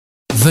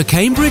The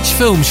Cambridge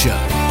Film Show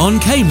on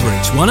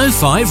Cambridge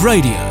 105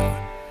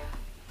 Radio.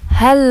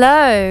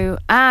 Hello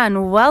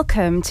and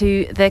welcome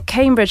to the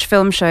Cambridge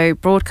Film Show,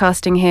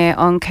 broadcasting here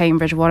on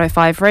Cambridge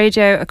 105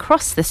 Radio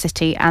across the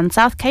city and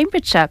South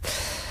Cambridgeshire.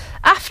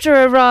 After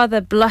a rather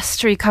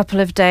blustery couple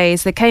of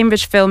days, the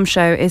Cambridge Film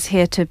Show is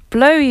here to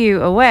blow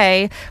you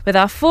away with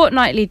our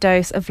fortnightly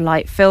dose of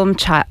light film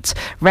chat,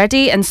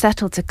 ready and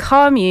settled to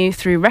calm you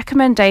through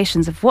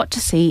recommendations of what to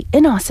see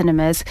in our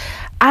cinemas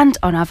and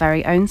on our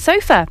very own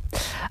sofa.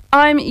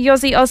 I'm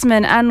Yossi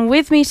Osman, and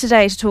with me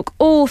today to talk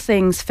all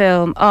things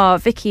film are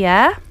Vicky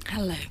Eyre.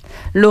 Hello.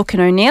 Lorcan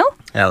O'Neill.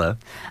 Hello.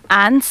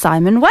 And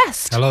Simon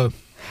West. Hello.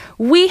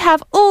 We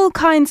have all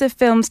kinds of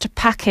films to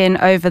pack in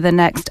over the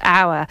next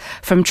hour,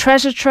 from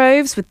treasure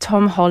troves with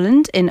Tom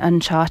Holland in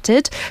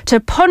Uncharted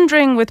to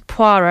pondering with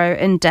Poirot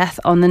in Death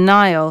on the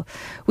Nile.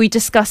 We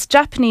discuss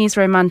Japanese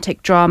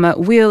romantic drama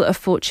Wheel of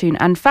Fortune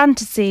and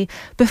Fantasy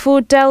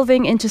before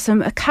delving into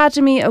some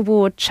Academy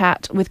Award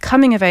chat with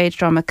coming-of-age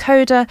drama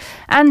Coda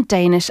and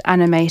Danish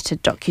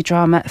animated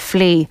docudrama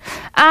Flea.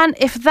 And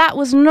if that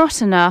was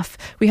not enough,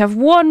 we have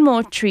one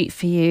more treat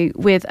for you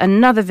with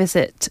another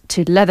visit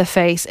to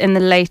Leatherface in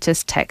the latest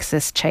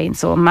Texas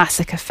Chainsaw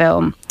Massacre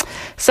film.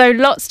 So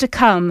lots to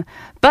come,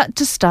 but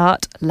to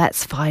start,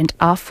 let's find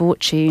our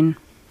fortune.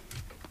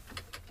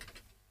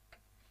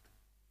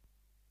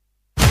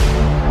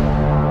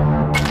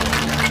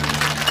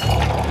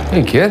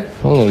 Hey, kid.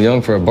 A little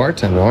young for a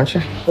bartender, aren't you?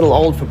 A little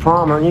old for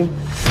prom, aren't you?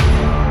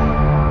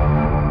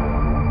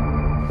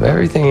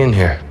 Everything in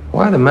here.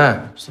 Why the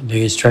map? It's the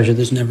biggest treasure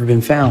that's never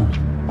been found.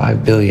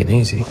 5 billion,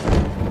 easy.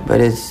 But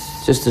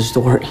it's just a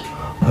story.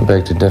 I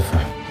beg to differ.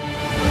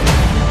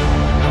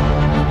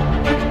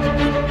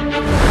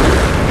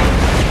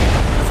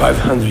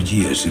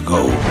 $500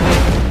 ago,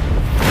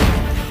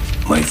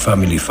 my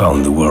family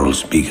found the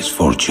world's biggest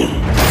fortune,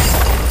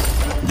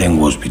 then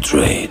was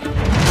betrayed.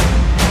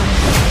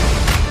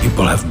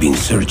 People have been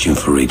searching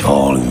for it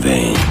all in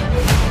vain.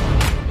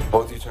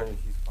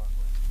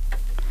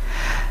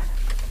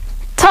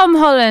 Tom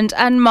Holland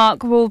and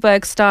Mark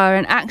Wahlberg star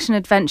in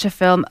action-adventure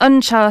film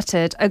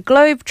Uncharted, a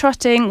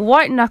globe-trotting,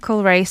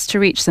 white-knuckle race to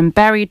reach some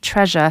buried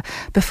treasure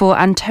before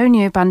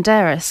Antonio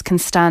Banderas can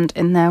stand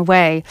in their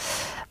way.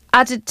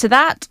 Added to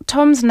that,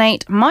 Tom's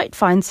Nate might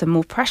find some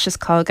more precious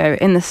cargo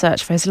in the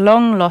search for his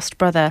long-lost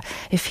brother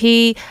if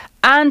he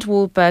and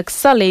Wahlberg's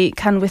Sully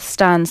can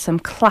withstand some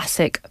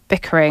classic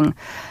bickering.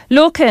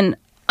 Lorcan,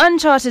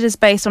 Uncharted is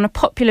based on a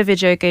popular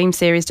video game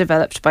series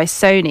developed by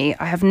Sony.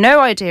 I have no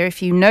idea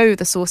if you know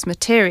the source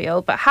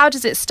material, but how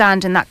does it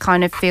stand in that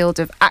kind of field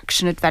of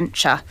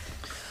action-adventure?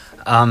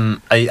 I'm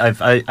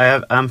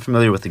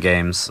familiar with the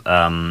games,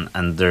 and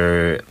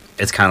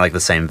it's kind of like the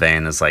same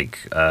vein as like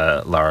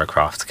Lara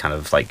Croft, kind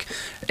of like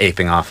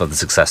aping off of the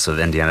success of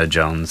Indiana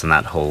Jones and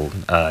that whole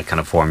kind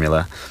of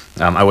formula.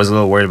 I was a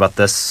little worried about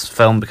this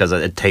film because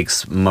it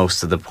takes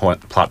most of the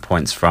plot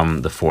points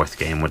from the fourth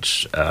game,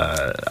 which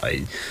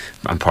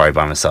I'm probably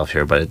by myself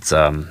here, but it's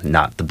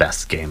not the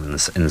best game in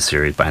the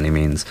series by any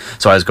means.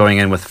 So I was going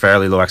in with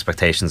fairly low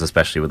expectations,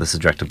 especially with this is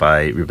directed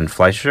by Ruben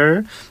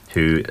Fleischer,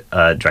 who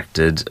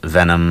directed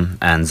Venom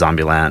and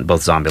Zombieland,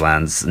 both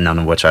Zombielands, none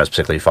of which I was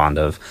particularly fond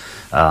of.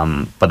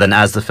 But then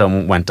as the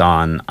film went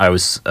on, I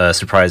was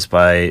surprised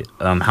by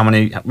how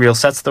many real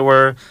sets there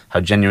were,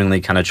 how genuinely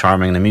kind of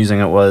charming and amusing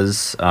it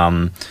was.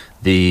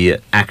 The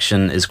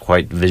action is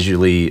quite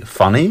visually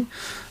funny.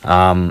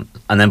 And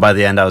then by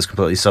the end, I was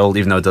completely sold,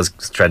 even though it does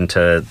tread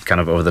into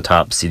kind of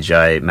over-the-top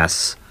CGI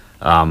mess.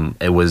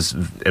 It was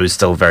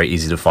still very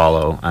easy to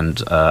follow,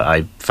 and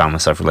I found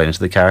myself relating to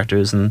the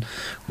characters, and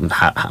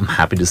I'm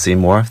happy to see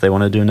more if they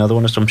want to do another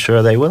one, which I'm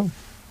sure they will.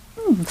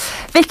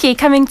 Vicky,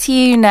 coming to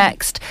you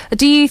next.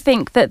 Do you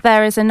think that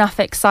there is enough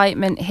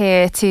excitement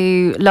here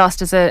to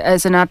last as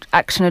an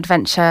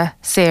action-adventure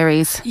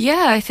series?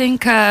 Yeah, I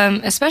think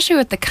especially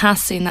with the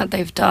casting that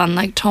they've done,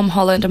 like Tom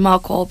Holland and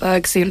Mark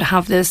Wahlberg seem to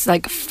have this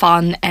like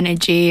fun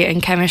energy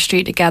and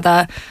chemistry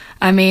together.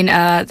 I mean,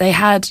 they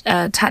had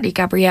Tati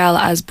Gabrielle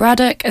as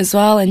Braddock as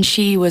well, and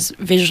she was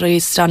visually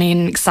stunning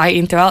and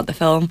exciting throughout the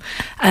film.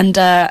 And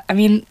I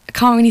mean, I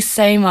can't really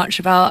say much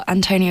about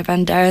Antonio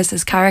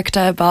Banderas'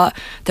 character, but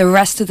the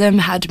rest of them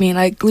had me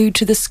like glued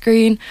to the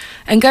screen.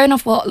 And going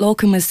off what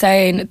Lorcan was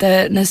saying,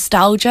 the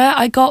nostalgia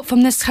I got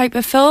from this type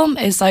of film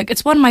is like,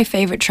 it's one of my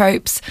favourite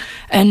tropes.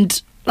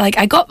 And like,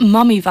 I got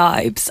Mummy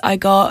vibes. I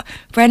got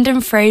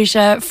Brendan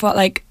Fraser for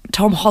like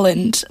Tom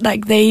Holland.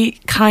 Like, they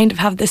kind of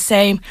have the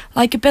same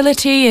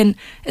likability, and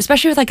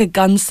especially with like a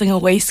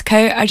gunslinger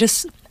waistcoat, I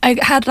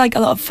had like a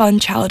lot of fun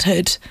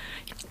childhood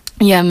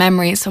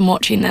memories from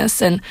watching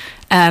this. And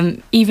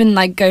even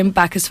like going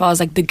back as far as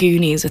like the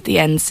Goonies with the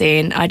end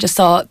scene, I just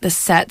thought the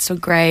sets were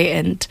great.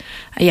 And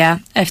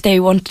if they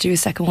wanted to do a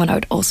second one, I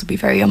would also be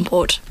very on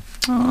board.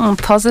 Oh,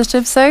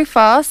 positive so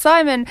far.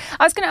 Simon,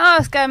 I was going to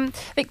ask,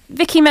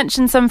 Vicky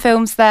mentioned some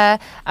films there,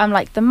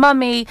 like The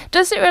Mummy.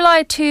 Does it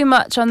rely too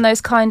much on those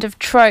kind of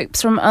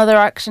tropes from other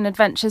action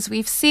adventures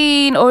we've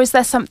seen, or is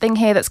there something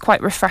here that's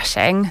quite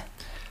refreshing?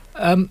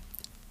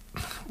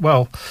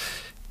 Well,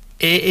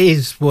 It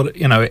is what it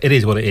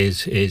is. What it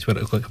is what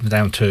it comes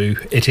down to.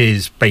 It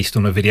is based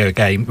on a video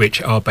game,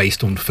 which are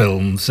based on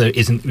films. There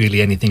isn't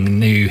really anything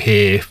new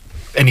here.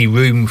 Any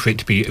room for it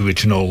to be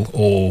original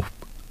or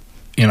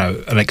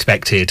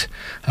unexpected.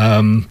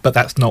 But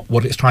that's not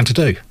what it's trying to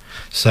do.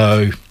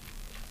 So.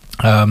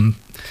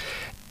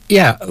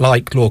 Yeah,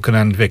 like Lorcan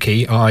and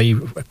Vicky, I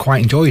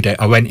quite enjoyed it.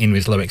 I went in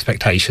with low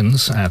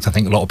expectations, as I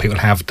think a lot of people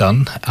have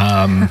done.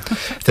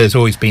 There's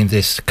always been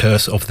this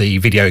curse of the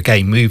video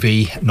game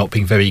movie not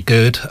being very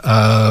good.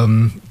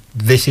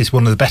 This is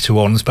one of the better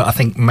ones, but I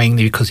think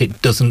mainly because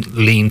it doesn't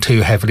lean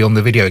too heavily on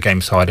the video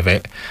game side of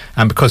it.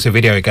 And because of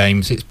video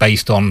games, it's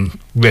based on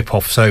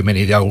rip-off so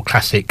many of the old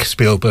classic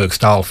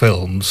Spielberg-style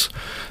films.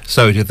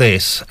 So do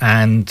this,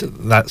 and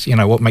that's,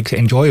 what makes it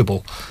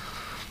enjoyable.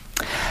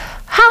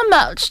 How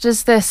much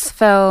does this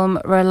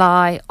film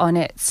rely on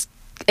its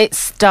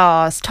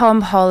stars? Tom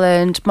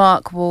Holland,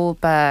 Mark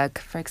Wahlberg,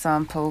 for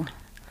example.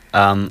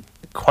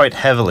 Quite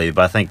heavily,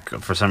 but I think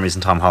for some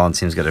reason Tom Holland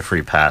seems to get a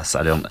free pass.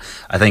 I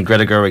think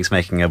Greta Gerwig's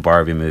making a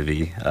Barbie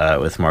movie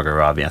with Margot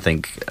Robbie. I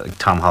think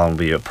Tom Holland will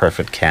be a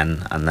perfect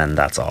Ken, and then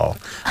that's all.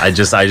 I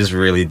just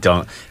really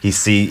don't.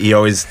 He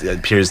always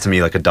appears to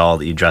me like a doll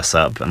that you dress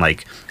up, and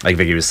like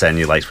Vicky was saying,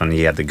 you liked when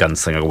he had the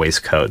gunslinger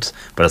waistcoat,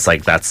 but it's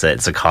like that's it.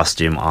 It's a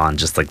costume on,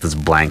 just like this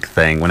blank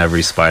thing. Whenever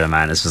he's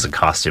Spider-Man, it's just a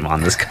costume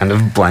on this kind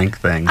of blank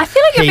thing. I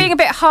feel like you're being a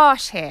bit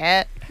harsh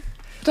here.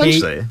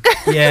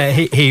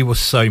 He was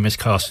so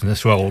miscast in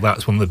this role.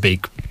 That's one of the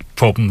big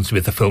problems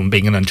with the film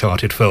being an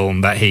Uncharted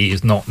film, that he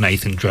is not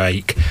Nathan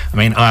Drake. I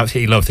mean, I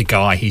absolutely love the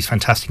guy. He's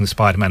fantastic in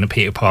Spider-Man and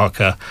Peter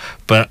Parker,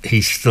 but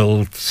he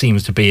still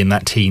seems to be in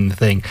that teen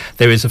thing.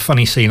 There is a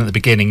funny scene at the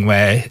beginning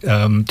where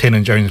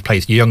Tynan Jones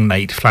plays young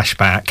Nate,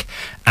 flashback,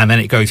 and then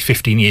it goes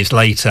 15 years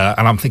later,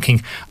 and I'm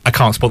thinking, I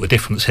can't spot the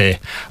difference here.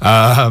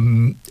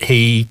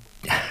 If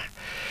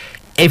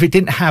it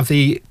didn't have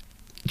the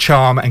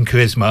charm and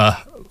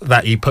charisma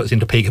that he puts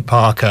into Peter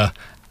Parker,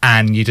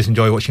 and you just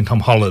enjoy watching Tom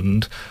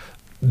Holland,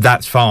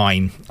 that's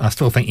fine. I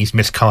still think he's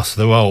miscast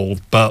the role,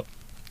 but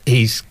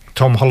he's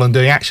Tom Holland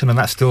doing action, and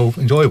that's still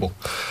enjoyable.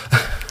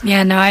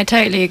 Yeah, no, I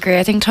totally agree.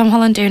 I think Tom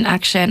Holland doing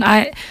action,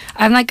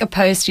 I'm like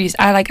opposed to.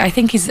 I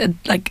think he's a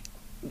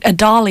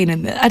darling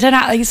in it. I don't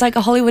know. He's like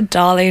a Hollywood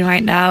darling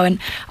right now, and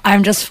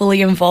I'm just fully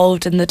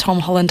involved in the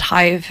Tom Holland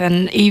hype.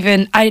 And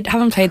even I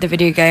haven't played the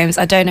video games.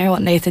 I don't know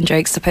what Nathan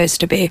Drake's supposed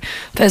to be,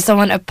 but as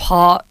someone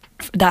apart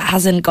that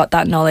hasn't got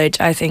that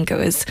knowledge, I think it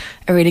was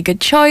a really good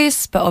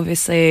choice, but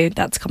obviously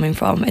that's coming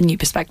from a new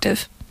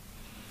perspective.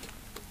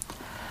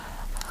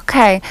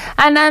 Okay,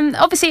 and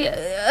obviously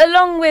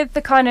along with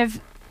the kind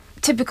of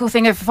typical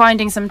thing of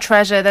finding some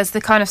treasure, there's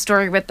the kind of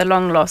story with the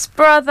long lost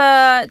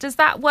brother. Does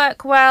that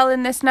work well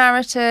in this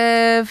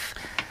narrative?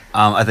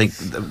 I think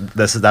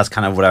that's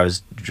kind of what I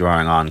was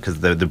drawing on, because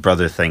the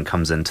brother thing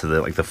comes into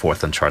the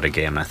fourth Uncharted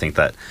game, and I think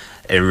that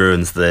it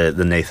ruins the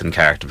Nathan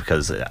character,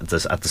 because at the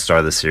start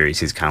of the series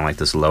he's kind of like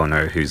this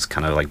loner who's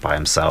kind of like by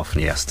himself,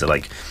 and he has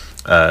to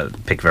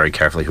pick very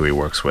carefully who he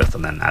works with,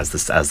 and then as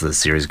the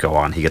series go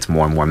on, he gets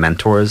more and more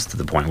mentors to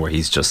the point where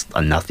he's just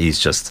he's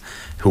just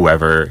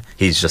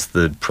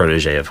the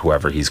protege of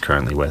whoever he's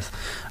currently with.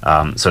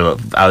 So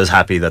I was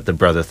happy that the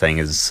brother thing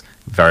is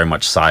very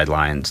much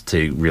sidelined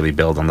to really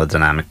build on the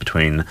dynamic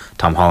between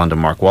Tom Holland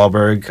and Mark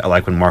Wahlberg. I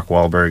like when Mark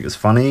Wahlberg is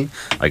funny,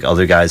 like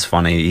other guys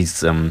funny.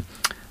 He's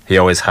he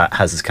always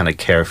has this kind of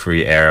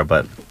carefree air,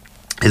 but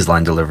his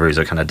line deliveries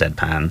are kind of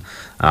deadpan.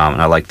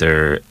 And I like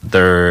they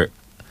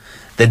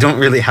don't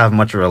really have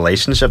much of a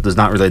relationship. There's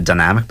not really a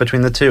dynamic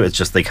between the two. It's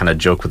just they kind of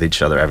joke with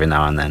each other every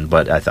now and then.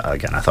 But I thought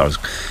it was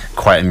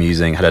quite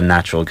amusing. Had a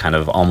natural kind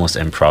of almost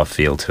improv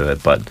feel to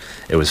it, but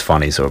it was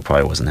funny, so it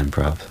probably wasn't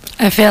improv.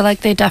 I feel like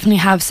they definitely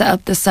have set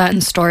up this certain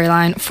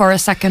storyline for a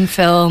second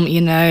film.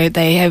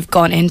 They have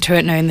gone into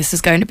it knowing this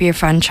is going to be a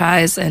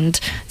franchise, and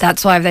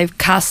that's why they've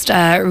cast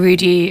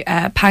Rudy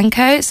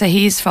Panko. So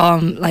he's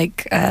from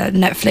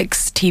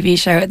Netflix TV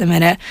show at the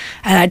minute,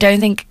 and I don't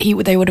think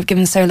they would have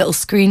given so little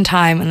screen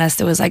time unless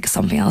there was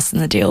something else in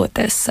the deal with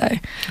this. So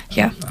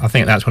yeah, I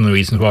think that's one of the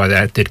reasons why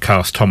they did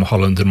cast Tom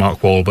Holland and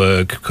Mark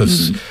Wahlberg,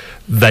 because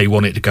they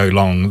want it to go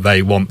long.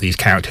 They want these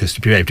characters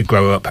to be able to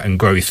grow up and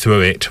grow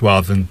through it,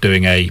 rather than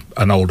doing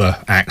an older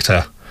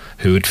actor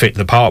who would fit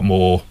the part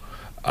more.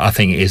 I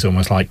think it is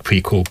almost like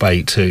prequel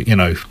bait to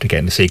get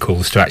in the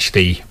sequels, to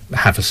actually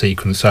have a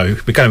sequence. So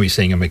we're going to be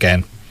seeing them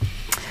again.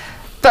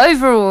 But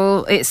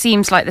overall, it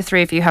seems like the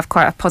three of you have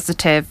quite a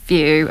positive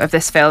view of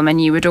this film,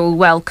 and you would all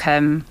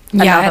welcome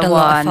another I had a one.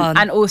 lot of fun.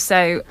 And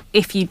also,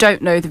 if you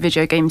don't know the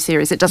video game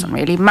series, it doesn't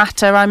really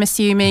matter. I'm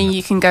assuming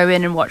you can go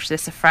in and watch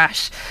this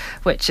afresh,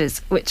 which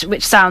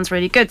sounds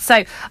really good.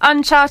 So,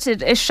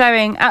 Uncharted is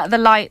showing at the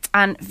Light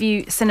and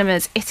View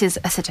cinemas. It is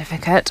a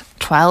certificate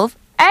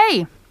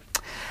 12A.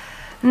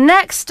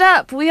 Next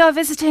up, we are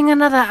visiting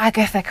another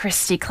Agatha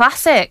Christie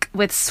classic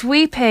with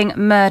sweeping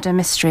murder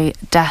mystery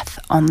Death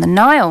on the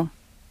Nile.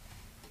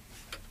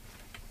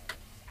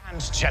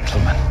 And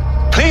gentlemen,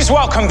 please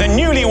welcome the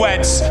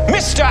newlyweds,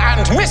 Mr.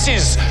 and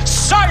Mrs.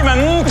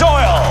 Simon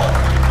Doyle.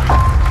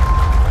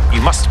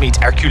 You must meet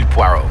Hercule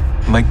Poirot.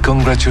 My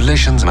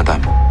congratulations,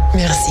 madame.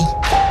 Merci.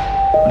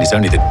 He's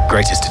only the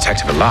greatest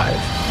detective alive.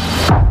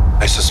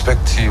 I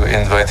suspect you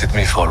invited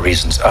me for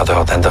reasons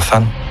other than the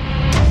fun.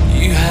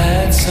 You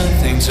had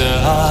something to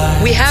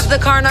hide. We have the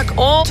Karnak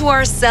all to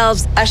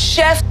ourselves, a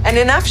chef and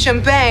enough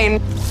champagne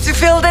to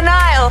fill the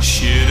Nile.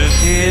 Should have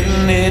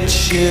hidden it,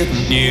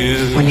 shouldn't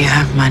you? When you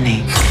have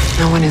money,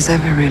 no one is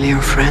ever really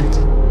your friend.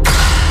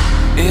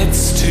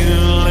 It's too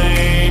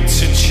late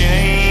to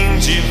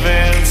change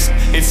events.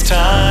 It's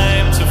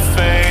time to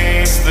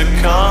face the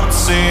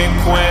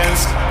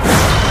consequence.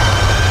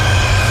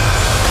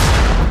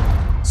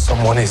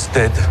 Someone is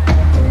dead.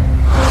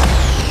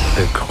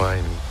 The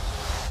crime.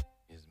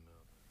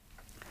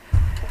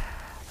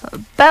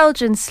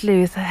 Belgian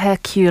sleuth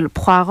Hercule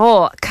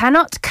Poirot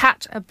cannot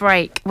catch a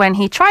break when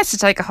he tries to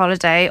take a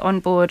holiday on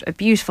board a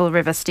beautiful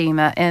river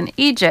steamer in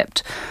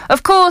Egypt.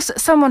 Of course,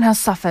 someone has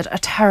suffered a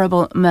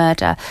terrible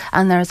murder,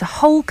 and there is a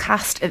whole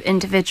cast of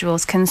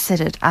individuals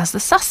considered as the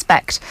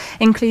suspect,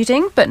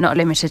 including, but not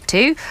limited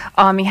to,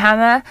 Armie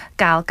Hammer,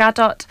 Gal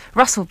Gadot,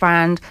 Russell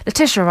Brand,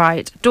 Letitia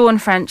Wright, Dawn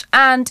French,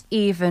 and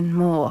even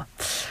more.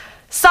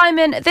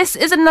 Simon, this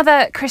is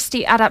another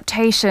Christie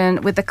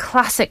adaptation with the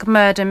classic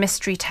murder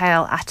mystery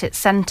tale at its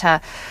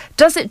centre.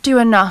 Does it do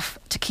enough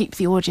to keep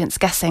the audience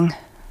guessing?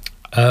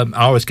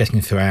 I was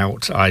guessing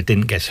throughout. I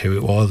didn't guess who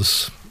it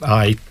was.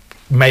 I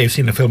may have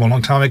seen the film a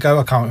long time ago.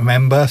 I can't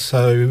remember.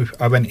 So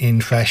I went in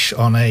fresh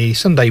on a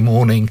Sunday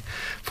morning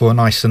for a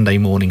nice Sunday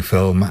morning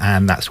film,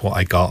 and that's what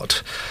I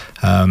got.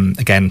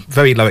 Again,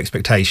 very low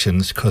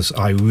expectations because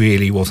I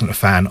really wasn't a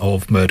fan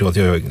of Murder on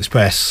the Orient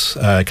Express,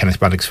 Kenneth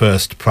Branagh's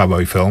first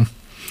Poirot film.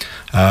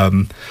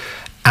 And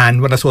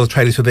when I saw the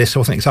trailers for this, I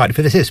wasn't excited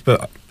for this,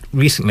 but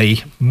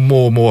recently,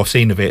 more and more I've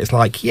seen of it, it's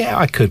like, yeah,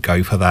 I could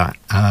go for that.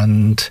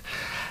 And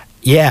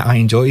yeah, I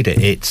enjoyed it.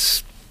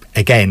 It's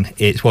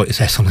what it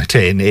says on the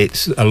tin.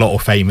 It's a lot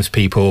of famous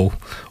people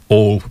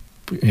all,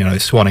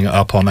 swanning it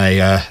up on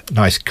a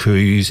nice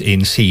cruise in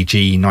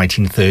CG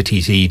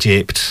 1930s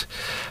Egypt.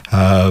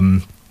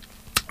 The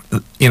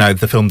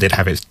film did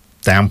have its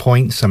down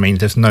points. I mean,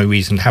 there's no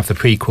reason to have the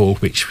prequel,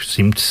 which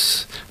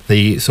seems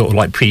the sort of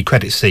like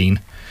pre-credit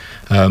scene,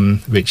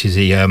 which is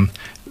the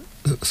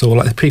sort of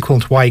like the prequel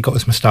to why he got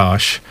his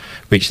moustache,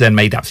 which then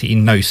made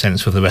absolutely no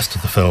sense for the rest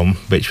of the film,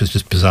 which was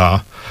just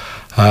bizarre.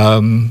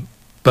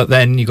 But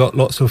then you got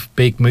lots of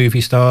big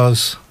movie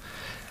stars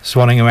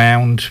swanning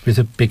around with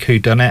a big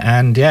whodunit,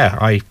 and yeah,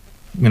 I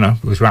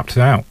was wrapped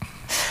throughout.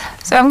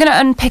 So I'm going to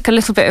unpick a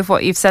little bit of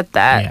what you've said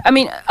there. Yeah. I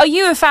mean, are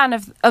you a fan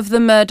of the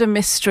murder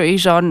mystery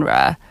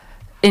genre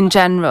in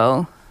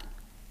general?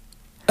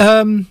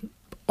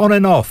 On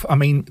and off. I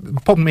mean,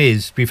 the problem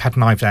is we've had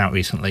Knives Out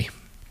recently,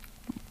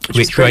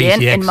 which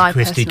raised the Agatha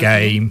Christie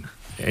game.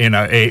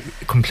 It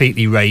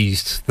completely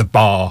raised the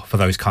bar for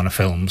those kind of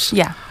films.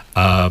 Yeah.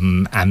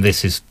 And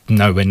this is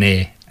nowhere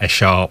near as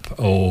sharp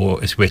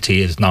or as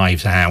witty as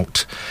Knives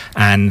Out,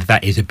 and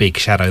that is a big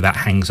shadow that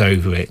hangs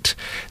over it.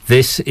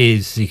 This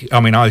is I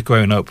was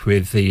growing up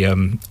with the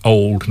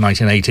old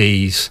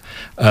 1980s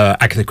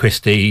Agatha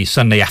Christie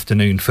Sunday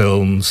afternoon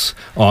films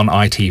on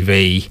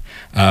ITV,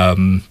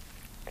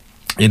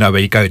 where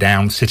you go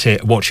down, sit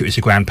it, watch it with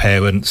your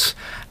grandparents,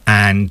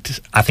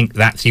 and I think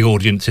that's the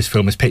audience this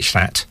film is pitched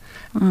at,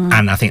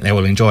 and I think they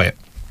will enjoy it.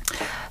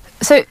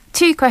 So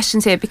 2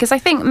 questions here, because I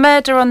think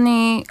Murder on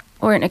the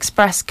Orient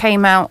Express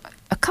came out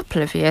a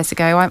couple of years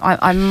ago.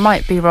 I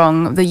might be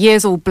wrong. The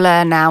years all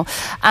blur now.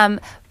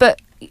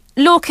 But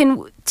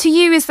Lorcan, to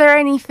you, is there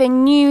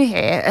anything new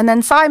here? And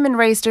then Simon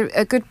raised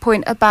a good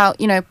point about,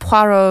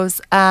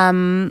 Poirot's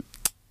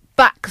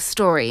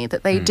backstory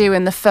that they do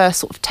in the first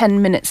sort of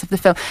 10 minutes of the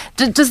film.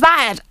 Does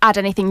that add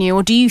anything new,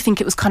 or do you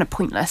think it was kind of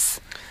pointless?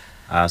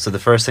 So the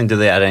first thing, do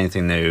they add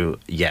anything new?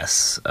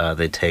 Yes.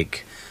 They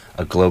take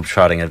a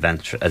globe-trotting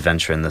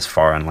adventure in this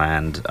foreign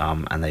land,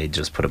 and they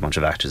just put a bunch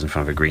of actors in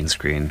front of a green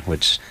screen,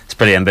 which is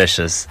pretty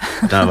ambitious.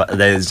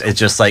 It's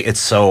just like, it's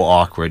so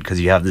awkward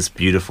because you have this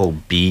beautiful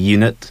B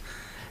unit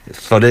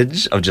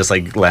footage of just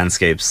like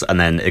landscapes, and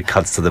then it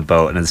cuts to the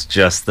boat, and it's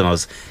just the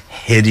most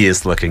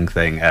hideous looking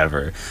thing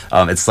ever.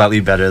 It's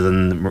slightly better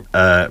than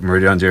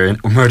Murder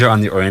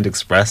on the Orient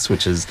Express,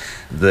 which is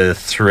the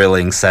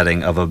thrilling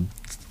setting of a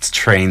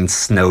train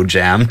snow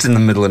jammed in the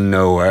middle of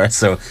nowhere.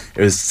 So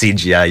it was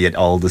CGI, yet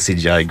all the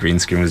CGI green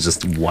screen was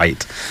just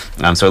white.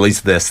 So at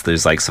least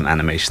there's like some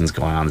animations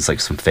going on. There's like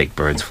some fake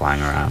birds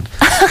flying around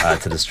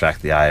to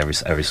distract the eye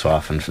every so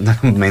often,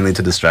 mainly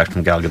to distract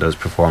from Gal Gadot's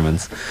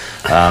performance.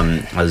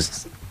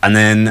 And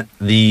then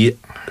the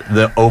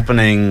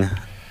opening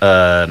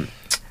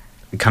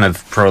kind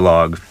of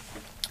prologue,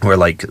 where,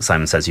 like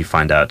Simon says, you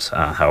find out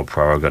how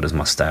Poirot got his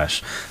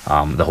mustache.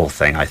 The whole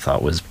thing I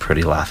thought was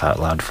pretty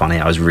laugh-out-loud funny.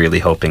 I was really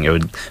hoping it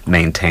would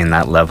maintain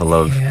that level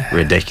of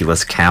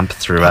ridiculous camp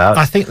throughout.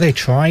 I think they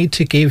tried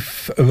to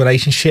give a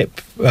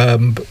relationship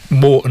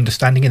more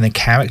understanding in the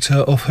character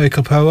of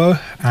Hercule Poirot,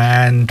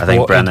 and I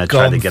think Branagh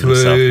tried to get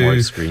himself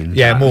more screen time.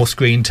 Yeah, more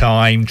screen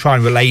time, try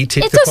and relate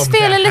it to the does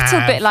feel a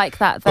little bit like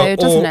that, though,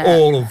 doesn't it?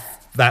 All of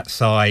that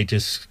side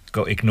just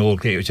got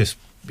ignored. It was just,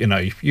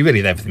 you're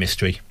really there for the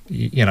mystery.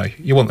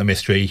 you want the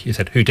mystery. You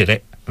said who did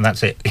it, and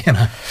that's it.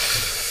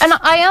 And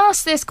I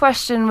asked this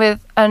question with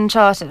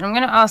Uncharted. I'm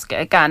going to ask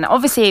it again.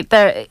 Obviously,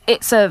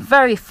 it's a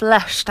very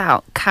fleshed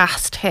out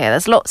cast here.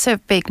 There's lots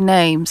of big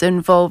names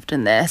involved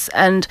in this,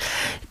 and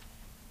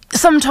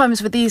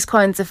sometimes with these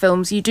kinds of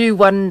films, you do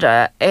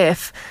wonder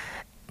if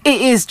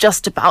it is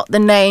just about the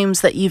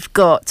names that you've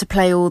got to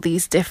play all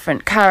these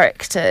different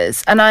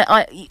characters. And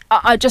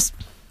I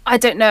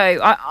don't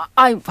know.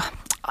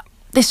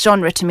 This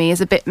genre to me is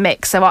a bit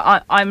mixed, so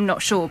I'm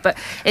not sure, but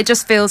it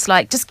just feels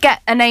like just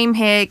get a name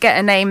here, get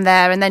a name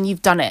there, and then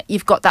you've done it.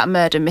 You've got that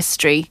murder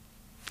mystery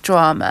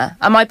drama.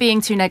 Am I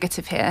being too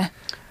negative here?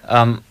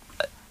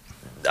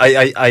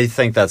 I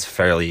think that's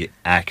fairly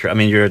accurate. I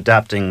mean, you're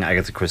adapting an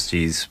Agatha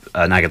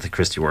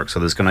Christie work,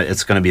 so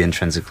it's gonna be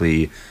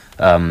intrinsically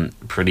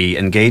pretty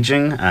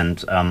engaging,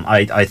 and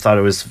I thought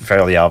it was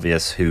fairly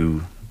obvious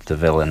who the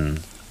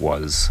villain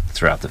was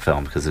throughout the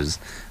film, because there's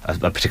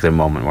a particular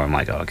moment where I'm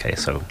like, oh, okay,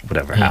 so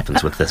whatever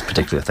happens with this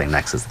particular thing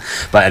next is.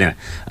 But anyway,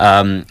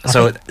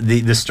 so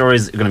the story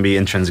is going to be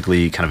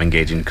intrinsically kind of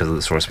engaging because of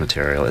the source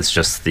material. It's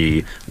just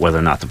whether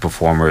or not the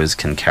performers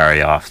can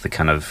carry off the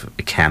kind of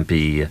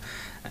campy,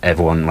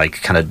 everyone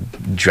like kind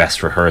of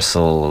dress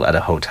rehearsal at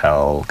a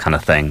hotel kind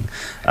of thing,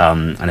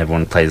 and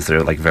everyone plays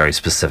their like very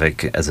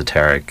specific,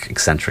 esoteric,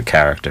 eccentric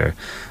character.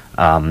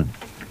 But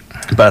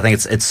I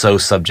think it's so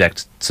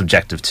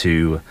subjective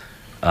to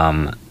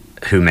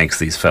who makes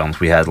these films.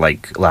 We had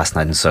like Last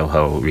Night in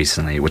Soho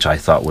recently, which I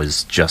thought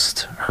was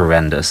just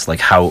horrendous.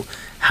 Like how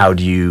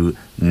do you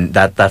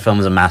that film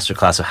is a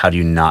masterclass of how do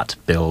you not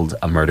build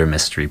a murder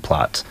mystery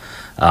plot.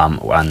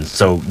 And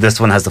so this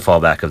one has the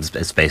fallback of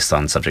it's based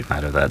on subject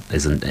matter that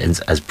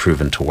has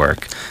proven to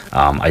work.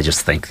 I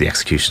just think the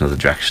execution of the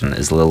direction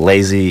is a little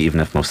lazy, even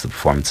if most of the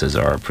performances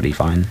are pretty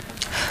fine.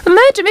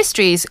 Murder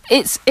mysteries,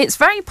 it's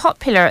very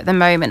popular at the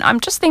moment. I'm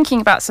just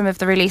thinking about some of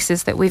the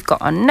releases that we've got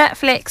on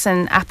Netflix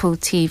and Apple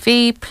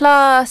TV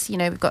Plus.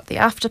 We've got The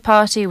After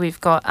Party.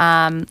 We've got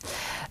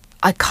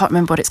I can't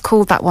remember what it's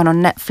called, that one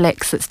on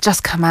Netflix that's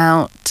just come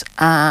out.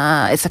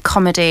 It's a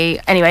comedy.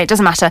 Anyway, it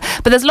doesn't matter.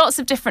 But there's lots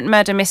of different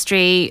murder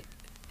mystery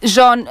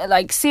genre,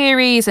 like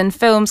series and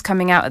films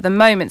coming out at the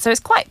moment. So it's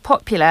quite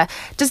popular.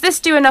 Does this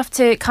do enough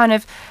to kind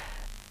of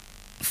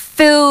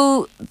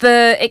fill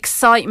the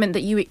excitement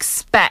that you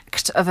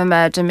expect of a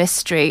murder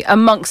mystery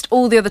amongst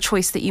all the other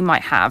choice that you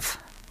might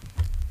have?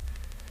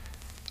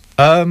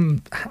 I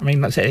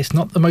mean, that's it. It's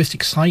not the most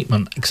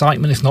excitement.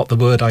 Excitement is not the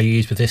word I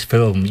use with this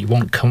film. You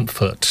want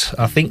comfort.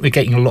 I think we're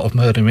getting a lot of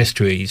murder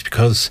mysteries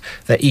because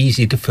they're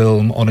easy to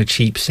film on a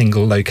cheap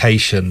single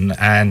location,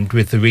 and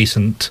with the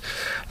recent,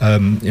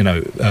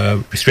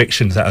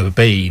 restrictions that have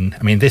been.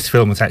 I mean, this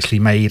film was actually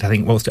made, I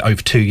think,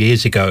 over 2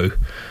 years ago,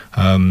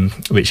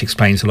 which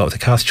explains a lot of the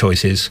cast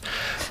choices.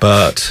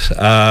 But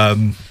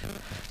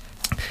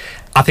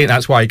I think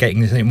that's why you're getting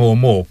this more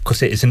and more,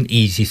 because it is an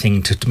easy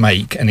thing to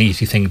make, an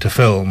easy thing to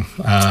film.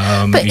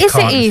 But you is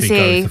can't it easy?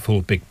 go with the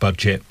full big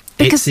budget.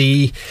 Because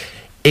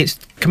It's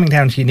coming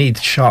down to you need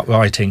sharp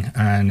writing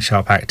and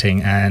sharp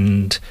acting,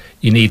 and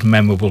you need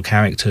memorable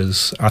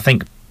characters. I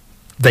think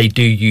they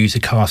do use a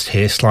cast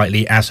here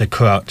slightly as a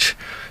crutch,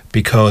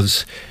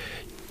 because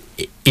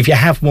if you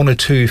have one or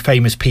two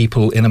famous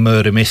people in a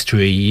murder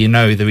mystery,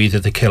 they're either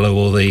the killer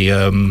or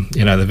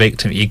the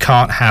victim. You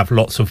can't have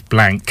lots of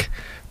blank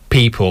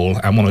people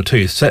and one or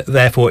two. So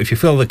therefore, if you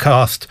fill the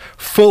cast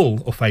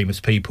full of famous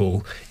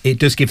people, it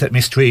does give that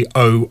mystery.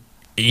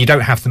 You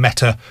don't have the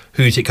meta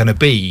who's it going to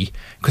be,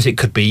 because it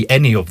could be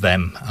any of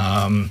them.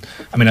 I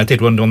mean, I did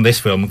wonder on this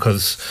film,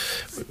 because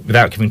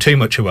without giving too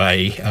much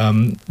away,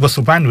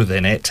 Russell Brand was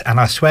in it, and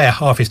I swear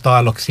half his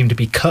dialogue seemed to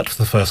be cut for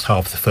the first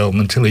half of the film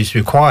until he's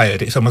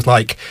required. It's almost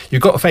like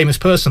you've got a famous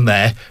person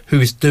there who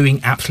is doing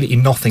absolutely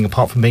nothing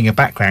apart from being a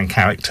background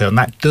character, and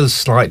that does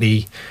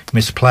slightly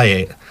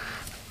misplay it.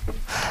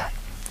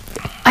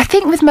 I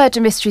think with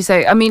murder mysteries,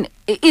 though, I mean,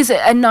 it is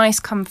a nice,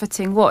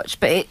 comforting watch,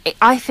 but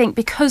I think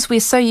because we're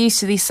so used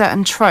to these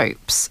certain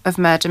tropes of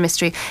murder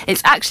mystery,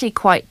 it's actually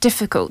quite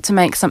difficult to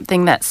make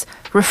something that's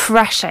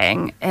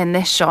refreshing in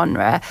this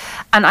genre.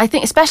 And I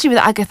think, especially with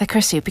Agatha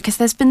Christie, because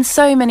there's been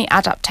so many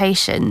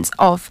adaptations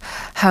of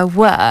her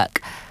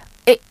work,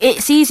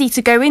 it's easy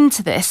to go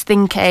into this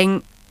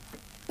thinking,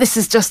 this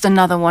is just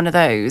another one of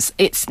those.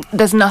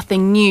 There's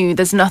nothing new,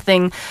 there's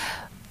nothing...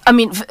 I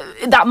mean,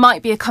 that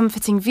might be a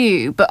comforting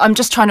view, but I'm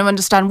just trying to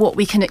understand what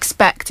we can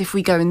expect if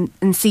we go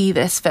and see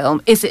this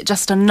film. Is it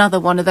just another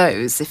one of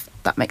those, if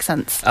that makes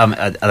sense?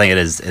 I think it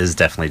is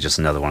definitely just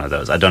another one of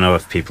those. I don't know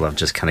if people have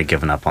just kind of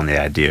given up on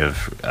the idea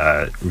of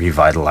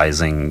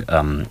revitalizing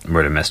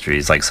murder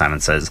mysteries. Like Simon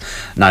says,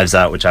 Knives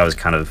Out, which I was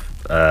kind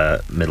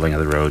of middling of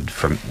the road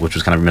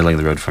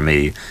for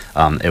me.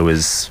 It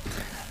was...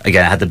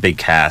 Again, it had the big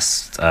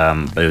cast,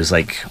 but it was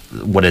like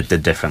what it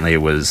did differently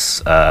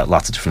was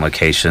lots of different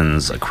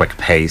locations, a quick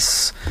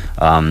pace,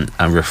 and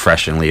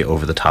refreshingly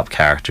over-the-top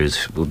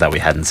characters that we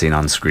hadn't seen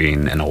on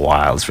screen in a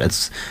while.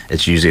 It's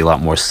usually a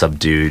lot more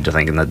subdued. I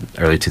think in the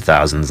early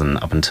 2000s and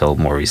up until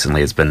more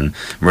recently, it's been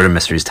murder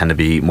mysteries tend to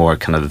be more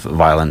kind of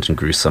violent and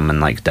gruesome and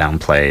like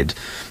downplayed.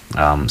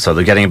 So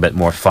they're getting a bit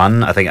more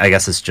fun. I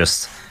guess it's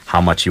just how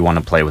much you want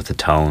to play with the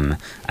tone,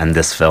 and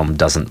this film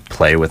doesn't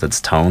play with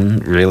its tone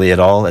really at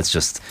all. It's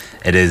just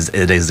it is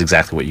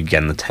exactly what you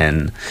get in the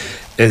tin.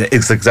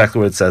 It's exactly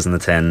what it says in the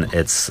tin.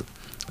 It's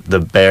the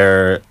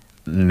bare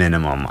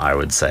minimum, I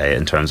would say,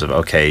 in terms of,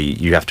 okay,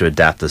 you have to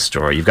adapt the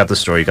story. You've got the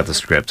story, you've got the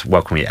script.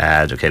 What can we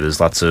add? Okay, there's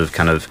lots of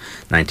kind of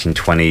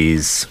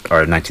 1920s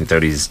or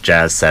 1930s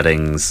jazz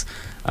settings,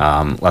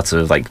 lots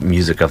of like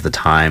music of the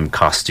time,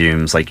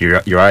 costumes. Like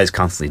your eyes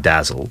constantly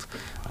dazzled.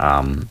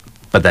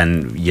 But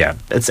then, yeah,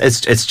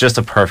 it's just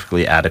a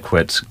perfectly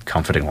adequate,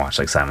 comforting watch,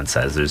 like Simon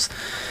says.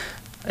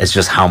 It's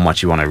just how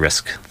much you want to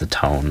risk the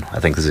tone. I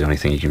think is the only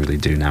thing you can really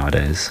do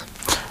nowadays.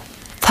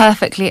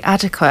 Perfectly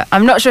adequate.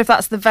 I'm not sure if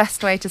that's the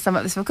best way to sum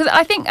up this film, because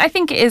I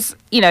think it is.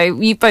 You know,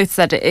 you both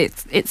said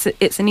it.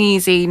 It's an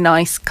easy,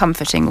 nice,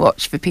 comforting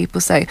watch for people.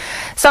 So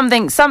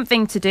something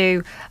to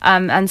do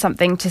and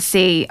something to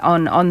see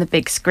on the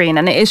big screen,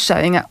 and it is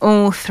showing at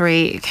all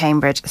 3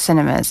 Cambridge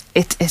cinemas.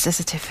 It is a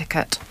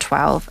certificate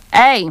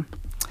 12A.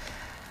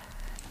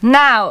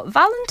 Now,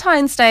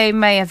 Valentine's Day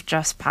may have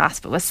just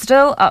passed, but we're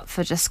still up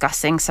for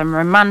discussing some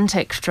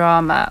romantic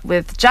drama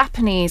with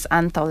Japanese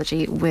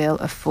anthology Wheel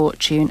of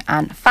Fortune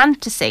and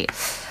Fantasy.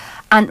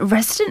 And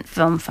resident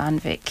film fan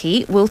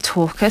Vicky will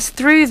talk us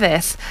through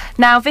this.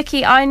 Now,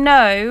 Vicky, I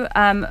know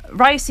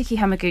Ryusuke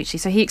Hamaguchi,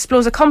 so he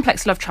explores a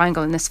complex love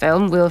triangle in this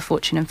film, Wheel of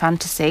Fortune and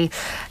Fantasy.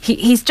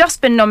 He's just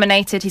been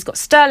nominated. He's got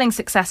sterling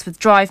success with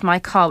Drive My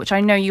Car, which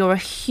I know you're a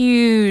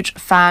huge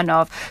fan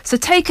of. So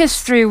take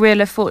us through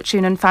Wheel of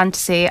Fortune and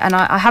Fantasy, and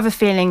I have a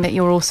feeling that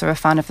you're also a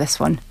fan of this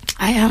one.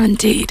 I am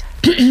indeed.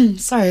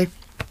 Sorry.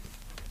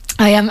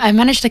 I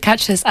managed to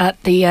catch this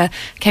at the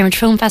Cambridge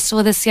Film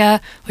Festival this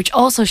year, which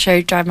also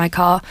showed Drive My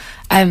Car.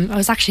 It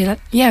was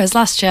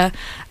last year.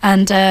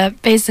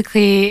 And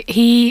basically,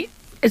 he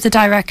is a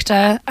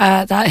director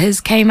that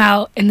has came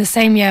out in the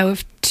same year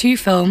with 2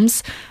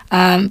 films,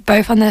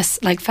 both on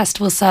this like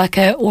festival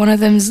circuit. One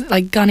of them's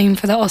like gunning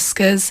for the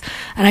Oscars.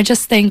 And I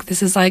just think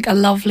this is like a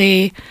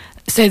lovely...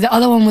 So the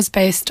other one was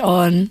based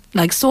on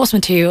like source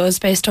material. It was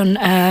based on...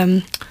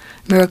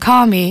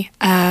 Murakami,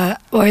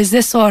 whereas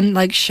this one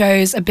like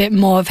shows a bit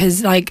more of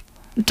his like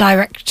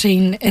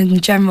directing in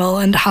general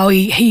and how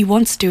he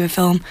wants to do a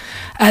film.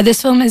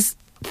 This film is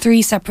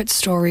 3 separate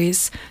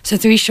stories, so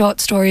 3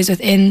 short stories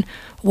within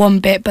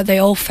one bit, but they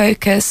all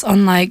focus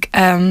on like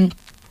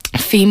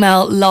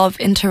female love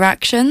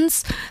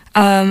interactions.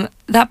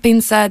 That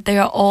being said, they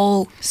are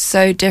all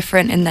so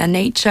different in their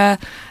nature.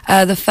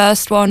 The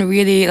first one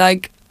really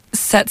like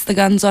sets the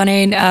guns on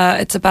in.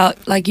 It's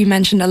about, like you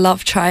mentioned, a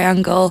love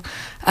triangle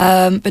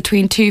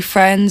between 2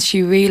 friends.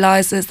 She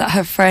realises that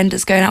her friend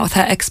is going out with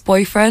her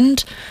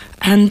ex-boyfriend,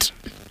 and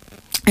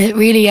it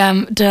really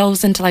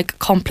delves into like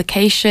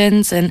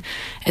complications, and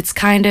it's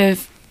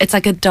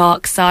like a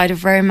dark side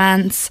of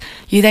romance.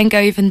 You then go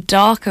even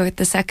darker with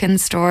the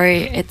second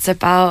story. It's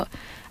about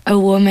a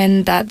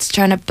woman that's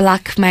trying to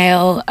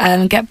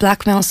get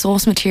blackmail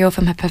source material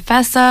from her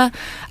professor.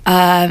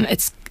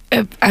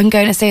 I'm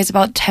going to say it's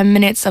about 10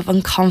 minutes of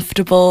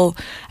uncomfortable,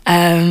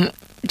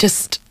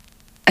 just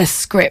a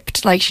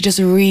script. Like she just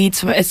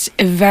reads, it's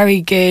a very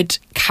good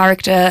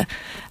character,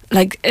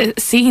 like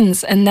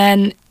scenes. And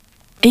then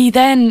he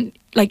then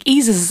like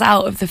eases us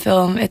out of the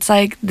film. It's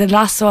like the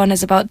last one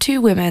is about 2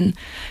 women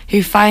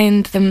who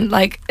find them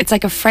like, it's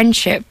like a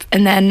friendship,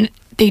 and then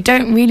they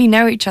don't really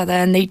know each other,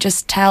 and they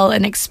just tell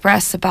and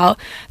express about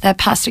their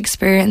past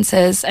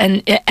experiences,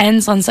 and it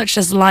ends on such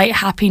a light,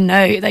 happy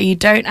note that you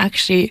don't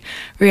actually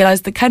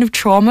realise the kind of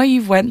trauma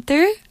you've went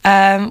through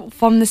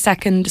from the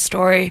second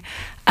story.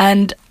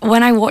 And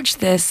when I watched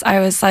this, I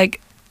was like,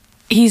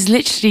 he's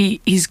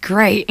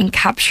great in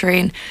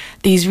capturing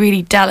these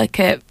really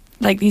delicate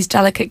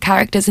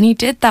characters, and he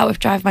did that with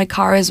Drive My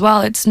Car as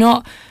well. It's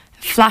not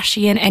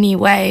flashy in any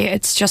way,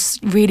 it's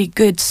just really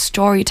good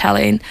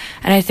storytelling.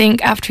 And I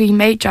think after he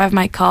made Drive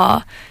My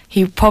Car,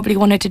 he probably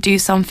wanted to do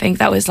something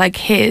that was like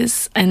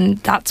his, and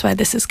that's where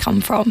this has come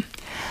from.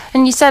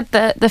 And you said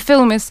that the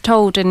film is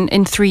told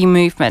in 3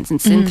 movements,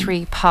 it's in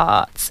 3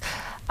 parts,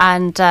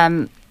 and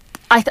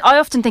I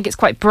often think it's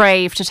quite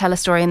brave to tell a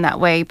story in that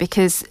way,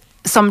 because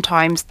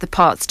sometimes the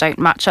parts don't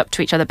match up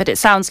to each other. But it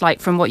sounds like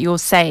from what you're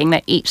saying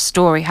that each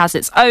story has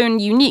its own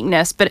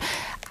uniqueness, but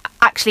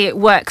actually it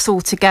works all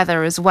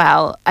together as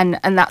well, and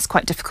that's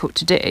quite difficult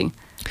to do.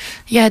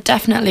 Yeah,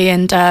 definitely.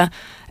 And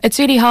it's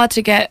really hard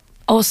to get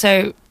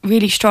also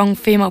really strong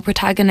female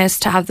protagonists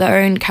to have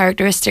their own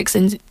characteristics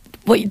and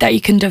that you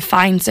can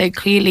define so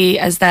clearly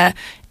as they're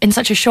in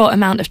such a short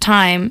amount of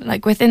time.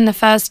 Like within the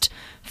first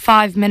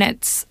 5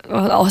 minutes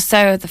or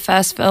so of the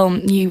first film,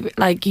 you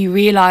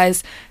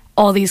realise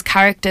all these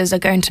characters are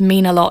going to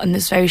mean a lot in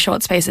this very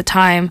short space of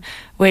time,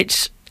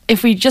 which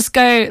if we just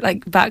go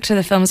like back to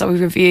the films that we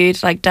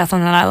reviewed, like Death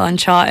on the Nile,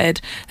 Uncharted,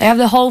 they have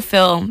the whole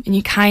film and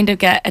you kind of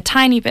get a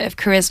tiny bit of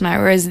charisma,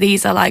 whereas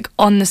these are like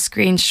on the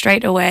screen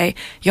straight away.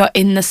 You're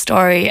in the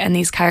story and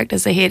these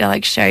characters are here to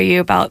like show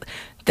you about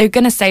they're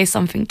going to say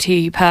something to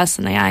you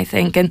personally, I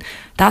think. And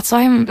that's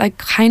why I'm like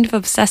kind of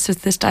obsessed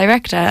with this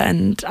director,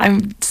 and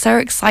I'm so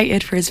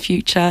excited for his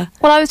future.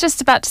 Well, I was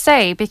just about to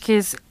say,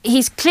 because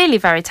he's clearly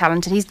very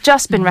talented. He's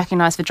just been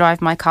recognised for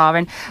Drive My Car,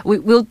 and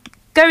we'll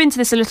go into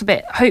this a little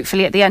bit,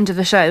 hopefully, at the end of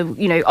the show.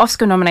 You know,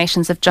 Oscar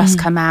nominations have just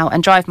come out,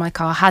 and Drive My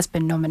Car has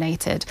been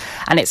nominated,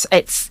 and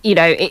it's you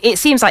know, it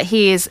seems like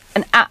he is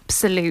an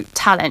absolute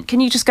talent. Can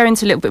you just go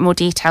into a little bit more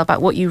detail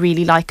about what you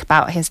really like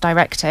about his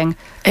directing?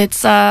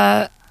 It's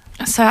the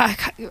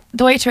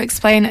way to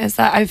explain it is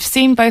that I've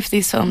seen both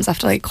these films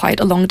after like quite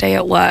a long day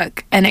at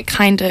work, and it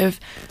kind of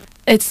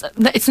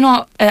it's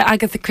not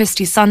Agatha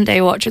Christie Sunday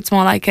watch. It's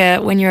more like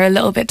when you're a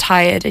little bit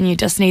tired and you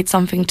just need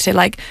something to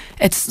like.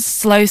 It's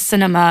slow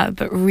cinema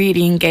but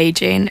really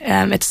engaging.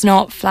 It's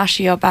not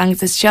flashy or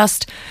bangs. It's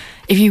just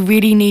if you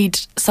really need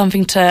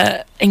something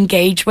to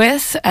engage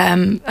with.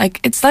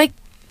 It's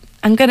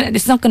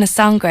not gonna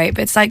sound great,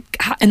 but it's like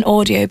an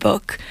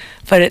audiobook,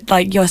 but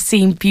like you're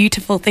seeing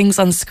beautiful things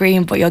on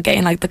screen, but you're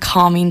getting like the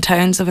calming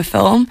tones of a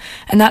film,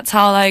 and that's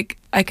how like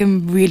I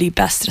can really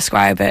best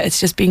describe it.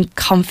 It's just being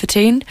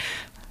comforting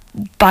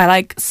by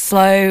like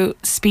slow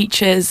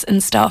speeches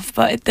and stuff,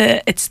 but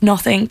it's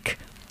nothing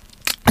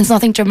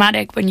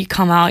dramatic when you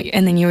come out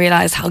and then you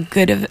realise how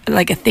good of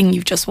like a thing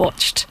you've just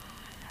watched.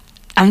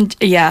 And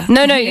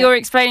you're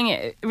explaining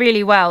it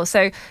really well.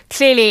 So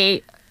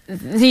clearly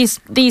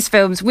these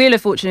films, Wheel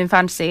of Fortune and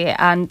Fantasy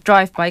and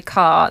Drive My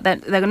Car,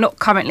 they're not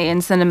currently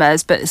in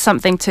cinemas, but it's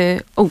something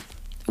to...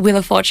 Wheel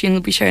of Fortune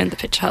will be showing at the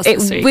Picture House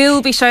this week. It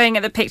will be showing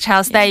at the Picture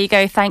House. There you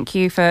go. Thank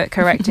you for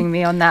correcting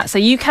me on that. So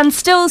you can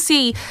still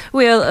see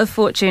Wheel of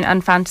Fortune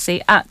and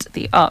Fantasy at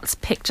the Arts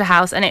Picture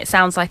House, and it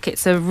sounds like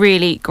it's a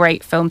really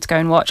great film to go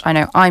and watch. I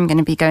know I'm going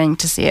to be going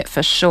to see it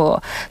for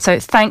sure. So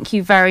thank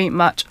you very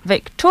much,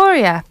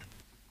 Victoria.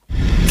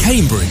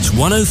 Cambridge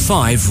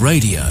 105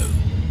 Radio.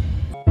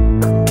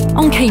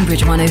 On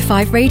Cambridge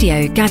 105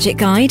 Radio, Gadget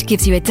Guide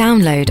gives you a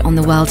download on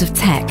the world of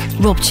tech.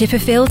 Rob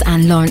Chipperfield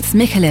and Lawrence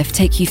Micallef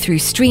take you through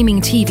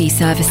streaming TV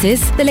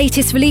services, the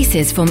latest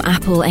releases from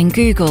Apple and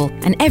Google,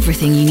 and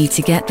everything you need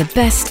to get the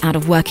best out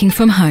of working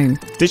from home.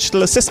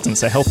 Digital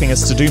assistants are helping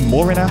us to do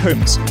more in our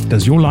homes.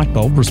 Does your light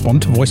bulb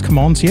respond to voice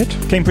commands yet?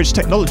 Cambridge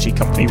technology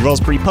company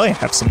Raspberry Pi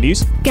have some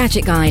news.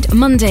 Gadget Guide,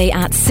 Monday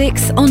at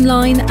 6,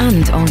 online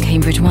and on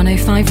Cambridge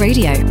 105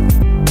 Radio.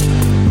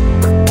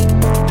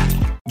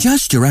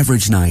 Just your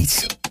average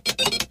night.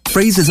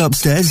 Fraser's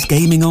upstairs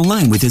gaming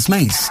online with his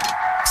mates.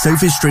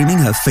 Sophie's streaming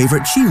her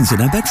favourite tunes in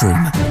her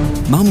bedroom.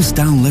 Mum's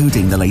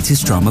downloading the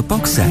latest drama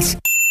box set.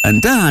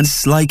 And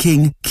Dad's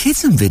liking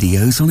kitten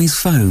videos on his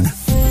phone.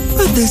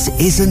 But this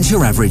isn't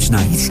your average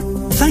night.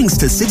 Thanks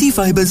to City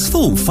Fibre's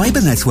full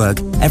fibre network,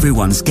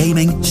 everyone's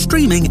gaming,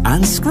 streaming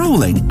and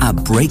scrolling at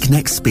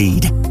breakneck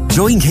speed.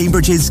 Join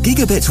Cambridge's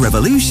gigabit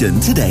revolution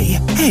today.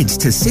 Head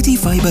to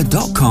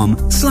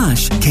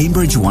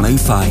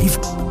cityfibre.com/Cambridge105.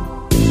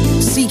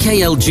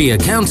 CKLG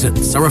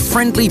Accountants are a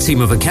friendly team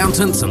of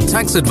accountants and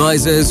tax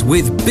advisors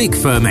with big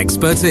firm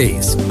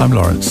expertise. I'm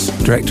Lawrence,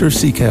 Director of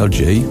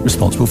CKLG,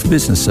 responsible for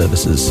business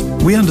services.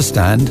 We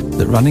understand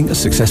that running a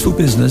successful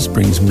business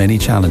brings many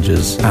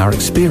challenges. Our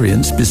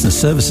experienced business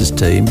services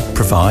team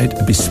provide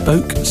a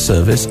bespoke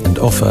service and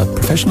offer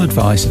professional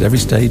advice at every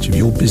stage of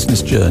your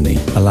business journey,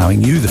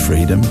 allowing you the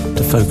freedom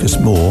to focus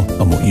more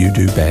on what you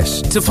do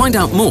best. To find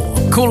out more,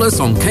 call us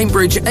on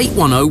Cambridge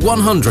 810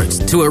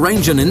 100 to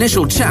arrange an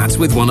initial chat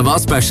with one of our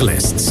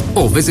specialists,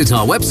 or visit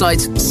our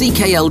website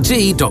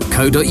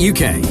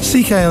cklg.co.uk.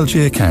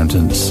 CKLG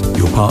Accountants,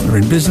 your partner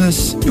in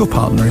business, your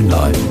partner in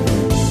life.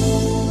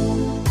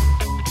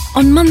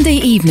 On Monday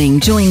evening,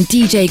 join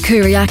DJ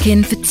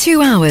Kuriakin for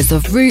 2 hours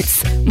of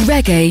roots,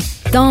 reggae,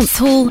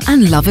 dancehall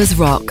and lovers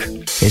rock.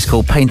 It's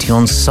called Painting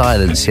on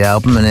Silence, the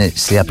album, and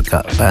it's the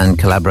Uppercut Band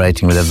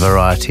collaborating with a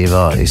variety of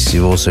artists.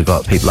 You've also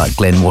got people like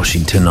Glenn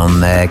Washington on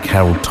there,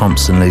 Carol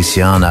Thompson,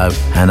 Luciano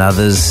and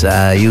others.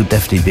 You'll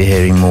definitely be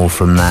hearing more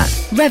from that.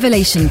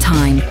 Revelation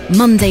Time,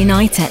 Monday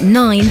night at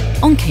 9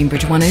 on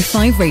Cambridge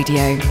 105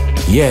 Radio.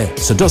 Yeah,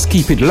 so just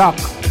keep it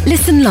locked.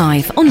 Listen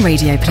live on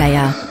Radio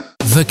Player.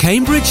 The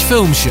Cambridge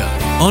Film Show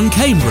on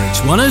Cambridge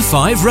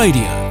 105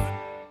 Radio.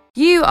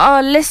 You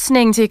are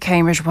listening to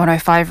Cambridge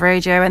 105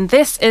 Radio, and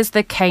this is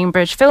the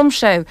Cambridge Film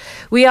Show.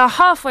 We are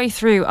halfway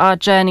through our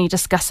journey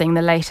discussing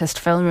the latest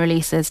film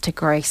releases to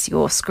grace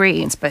your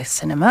screens, both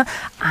cinema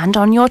and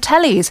on your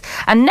tellies.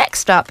 And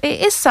next up,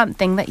 it is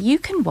something that you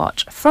can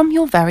watch from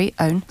your very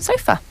own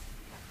sofa.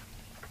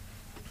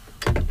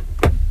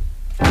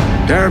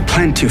 There are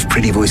plenty of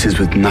pretty voices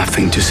with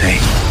nothing to say.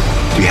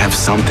 Do you have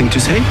something to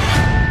say?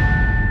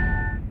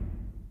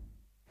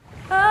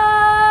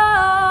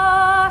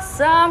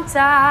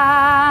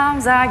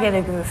 Sometimes I get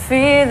a good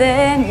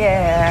feeling,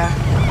 yeah.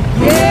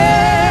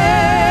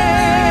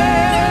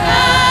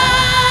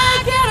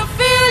 I get a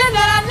feeling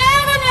that I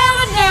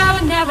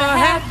never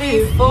had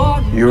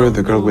before. You're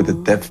the girl with the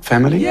Depp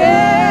family?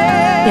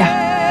 Yeah.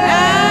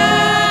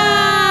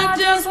 I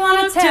just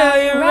want to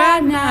tell you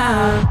right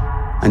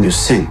now. And you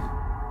sing.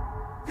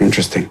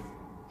 Interesting.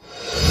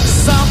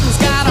 Something's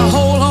got a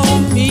hold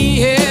on me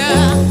here.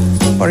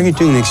 What are you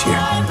doing next year?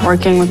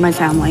 Working with my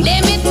family.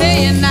 Let me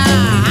tell you now,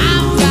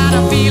 I've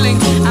got a feeling,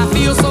 I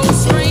feel so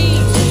strange.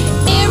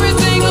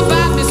 Everything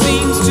about me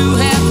seems to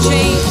have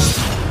changed.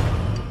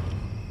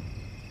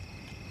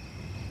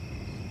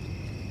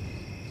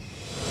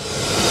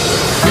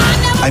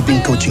 I've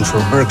been coaching for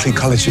Berklee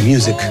College of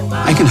Music.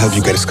 I can help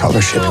you get a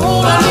scholarship.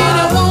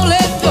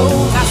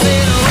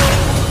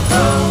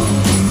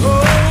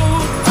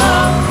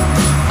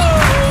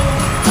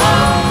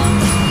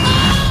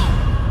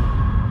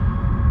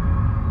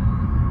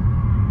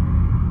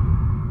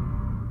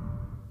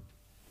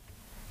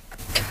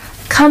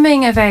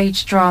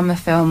 Coming-of-age drama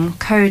film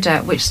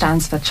CODA, which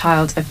stands for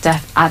Child of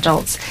Deaf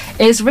Adults,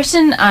 is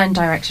written and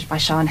directed by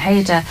Sian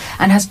Heder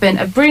and has been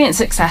a brilliant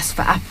success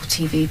for Apple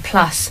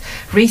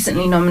TV+,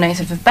 recently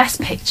nominated for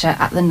Best Picture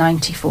at the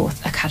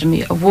 94th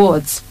Academy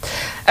Awards.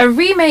 A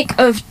remake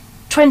of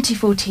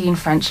 2014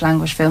 French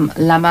language film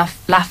La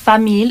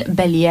Famille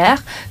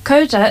Bélier,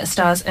 CODA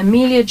stars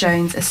Emilia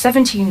Jones, a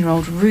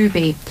 17-year-old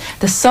Ruby,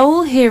 the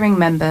sole hearing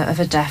member of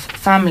a deaf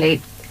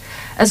family.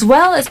 As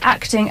well as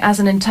acting as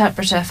an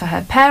interpreter for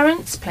her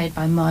parents, played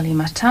by Marley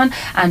Matin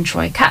and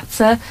Troy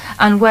Katzer,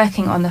 and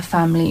working on the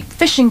family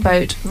fishing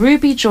boat,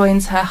 Ruby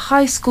joins her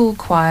high school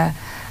choir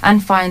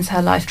and finds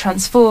her life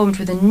transformed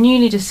with a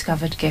newly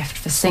discovered gift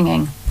for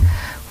singing.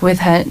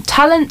 With her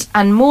talent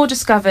and more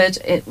discovered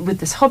with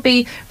this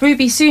hobby,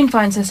 Ruby soon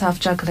finds herself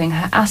juggling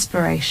her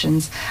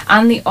aspirations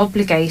and the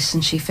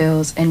obligation she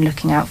feels in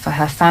looking out for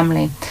her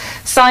family.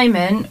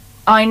 Simon,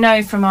 I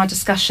know from our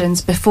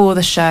discussions before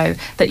the show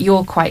that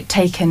you're quite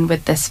taken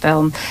with this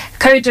film.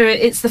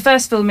 CODA, it's the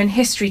first film in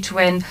history to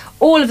win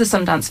all of the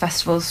Sundance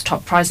Festival's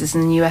top prizes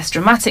in the US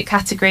dramatic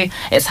category.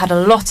 It's had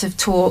a lot of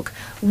talk.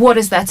 What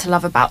is there to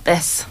love about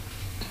this?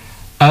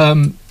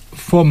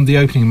 From the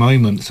opening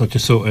moments, I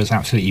just thought it was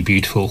absolutely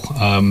beautiful,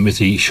 with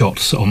the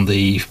shots on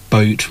the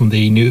boat from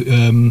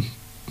the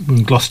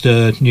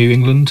Gloucester, New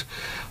England.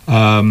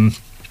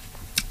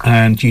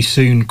 And you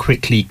soon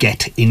quickly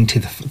get into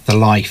the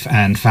life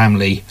and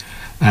family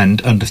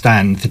and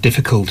understand the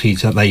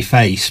difficulties that they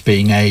face,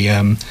 being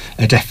a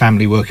deaf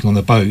family working on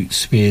the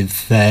boats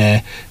with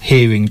their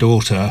hearing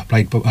daughter,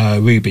 played by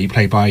Ruby,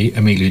 played by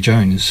Emilia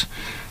Jones.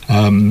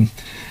 And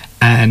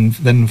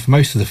then for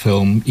most of the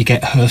film, you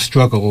get her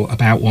struggle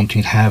about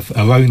wanting to have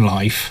her own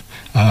life,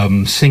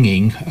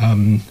 singing,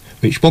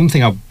 which one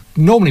thing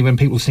normally when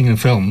people sing in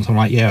films, I'm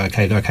like, yeah,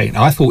 okay, they're okay.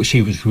 Now, I thought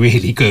she was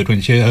really good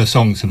when her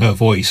songs and her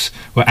voice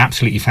were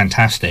absolutely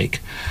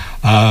fantastic.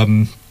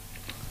 And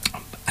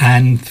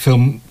the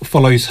film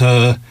follows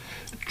her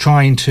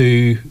trying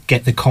to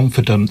get the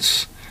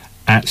confidence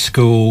at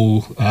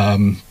school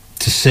to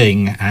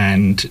sing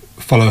and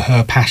follow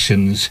her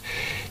passions,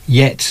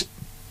 yet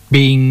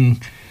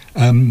being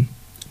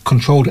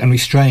controlled and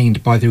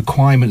restrained by the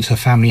requirements her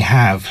family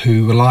have,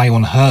 who rely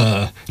on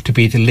her to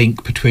be the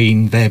link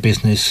between their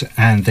business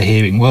and the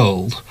hearing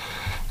world.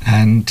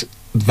 And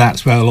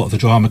that's where a lot of the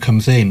drama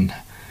comes in.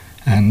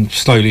 And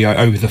slowly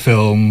over the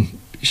film,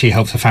 she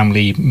helps her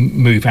family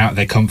move out of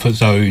their comfort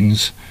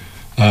zones,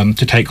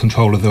 to take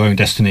control of their own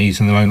destinies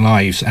and their own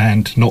lives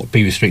and not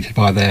be restricted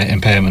by their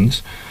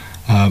impairments.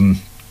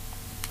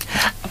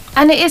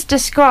 And it is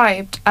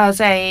described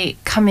as a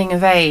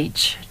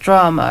coming-of-age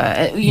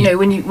drama. You know,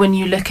 when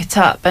you look it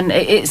up, and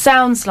it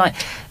sounds like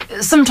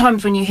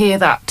sometimes when you hear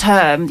that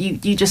term,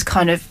 you just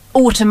kind of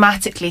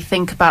automatically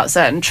think about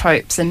certain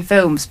tropes in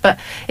films. But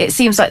it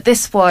seems like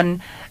this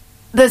one,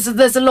 there's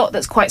a lot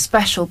that's quite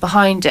special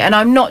behind it. And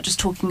I'm not just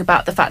talking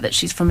about the fact that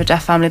she's from a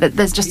deaf family. That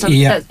there's just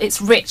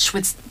it's rich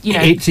with, you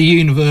know. It's a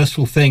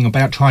universal thing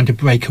about trying to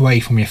break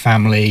away from your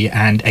family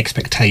and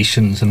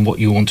expectations and what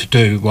you want to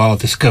do while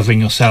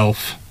discovering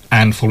yourself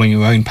and following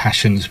your own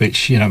passions,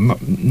 which, you know,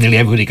 nearly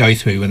everybody go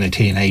through when they're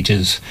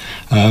teenagers.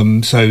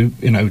 So,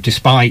 you know,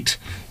 despite,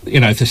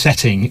 you know, the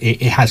setting,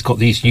 it has got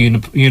these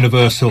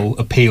universal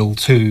appeal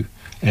to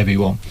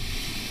everyone.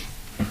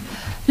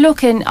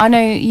 Looking, I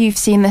know you've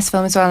seen this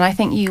film as well, and I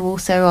think you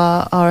also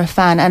are a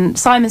fan. And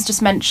Simon's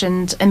just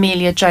mentioned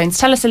Emilia Jones.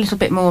 Tell us a little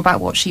bit more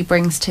about what she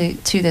brings to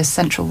this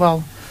central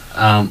role.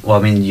 Well, I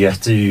mean, you have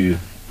to.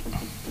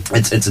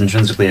 It's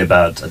intrinsically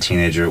about a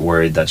teenager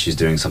worried that she's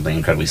doing something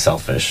incredibly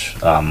selfish,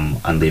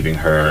 and leaving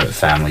her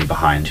family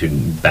behind who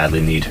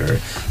badly need her.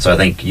 So I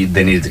think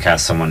they needed to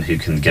cast someone who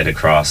can get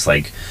across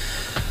like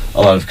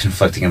a lot of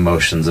conflicting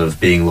emotions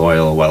of being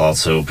loyal while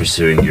also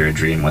pursuing your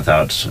dream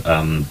without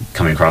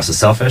coming across as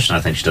selfish. And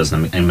I think she does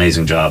an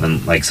amazing job.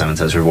 And like Simon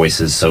says, her voice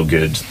is so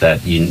good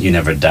that you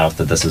never doubt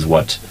that this is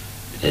what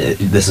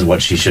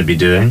she should be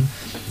doing.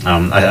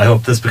 I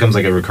hope this becomes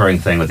like a recurring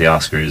thing with the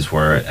Oscars,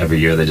 where every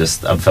year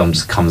a film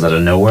just comes out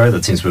of nowhere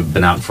that seems to have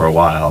been out for a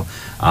while,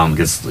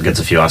 gets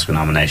a few Oscar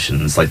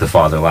nominations, like The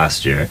Father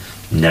last year.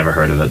 Never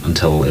heard of it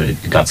until it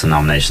got some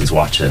nominations.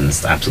 Watch it, and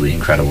it's absolutely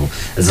incredible.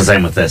 It's the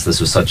same with this.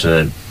 This was such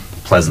a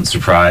pleasant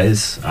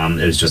surprise.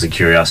 It was just a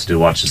curiosity to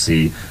watch to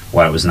see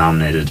why it was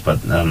nominated,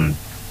 but the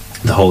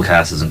whole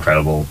cast is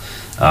incredible.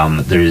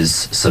 There's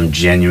some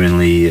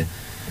genuinely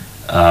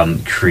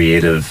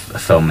creative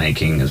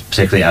filmmaking,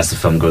 particularly as the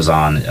film goes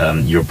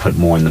on. You're put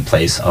more in the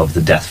place of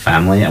the Death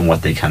family and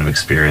what they kind of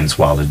experience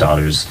while their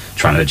daughter's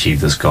trying to achieve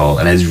this goal,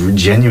 and it's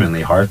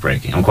genuinely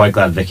heartbreaking. I'm quite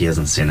glad Vicky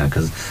hasn't seen it,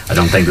 because I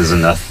don't think there's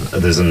enough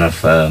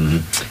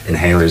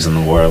inhalers in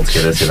the world to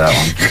get her through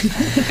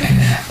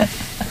that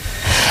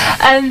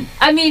one.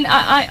 I mean,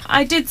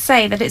 I did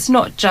say that it's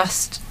not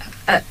just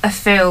a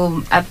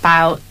film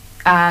about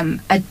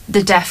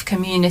the deaf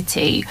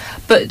community,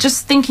 but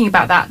just thinking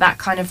about that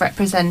kind of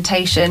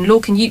representation.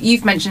 Lorcan,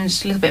 you've mentioned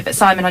it a little bit, but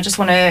Simon, I just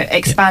want to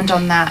expand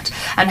on that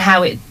and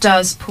how it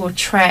does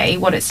portray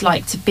what it's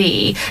like to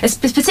be,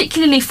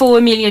 particularly for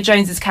Emilia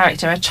Jones's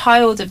character, a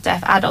child of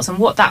deaf adults, and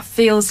what that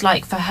feels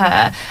like for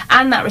her,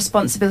 and that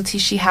responsibility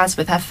she has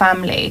with her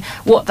family,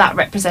 what that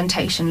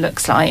representation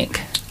looks like.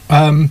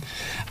 I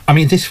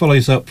mean, this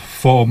follows up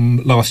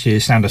from last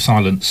year's Sound of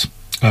Silence,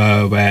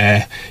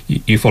 where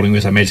you're following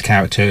Riz Ahmed's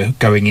character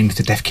going into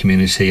the deaf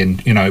community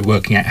and, you know,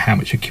 working out how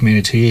much a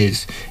community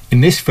is.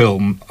 In this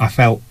film, I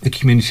felt the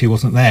community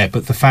wasn't there,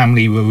 but the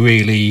family were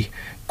really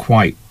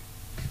quite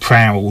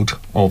proud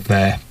of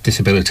their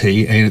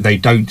disability. They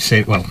don't see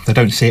it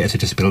as a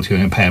disability or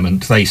an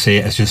impairment. They see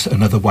it as just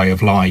another way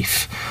of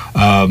life.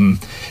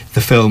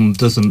 The film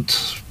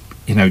doesn't,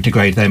 you know,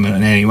 degrade them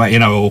in any way, you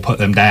know, or put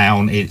them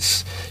down.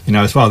 It's, you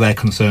know, as far as they're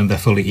concerned, they're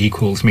fully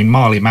equals. I mean,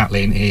 Marlee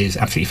Matlin is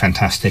absolutely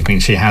fantastic. I mean,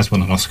 she has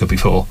won an Oscar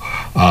before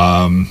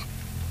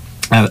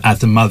as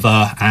the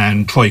mother,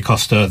 and Troy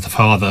Costa, the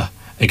father,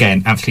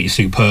 again, absolutely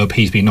superb.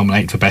 He's been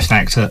nominated for Best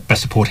Actor,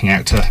 Best Supporting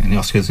Actor in the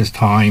Oscars this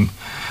time.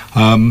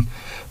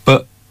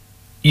 But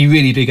you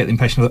really do get the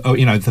impression that,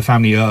 you know, the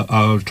family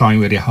are trying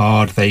really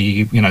hard. They,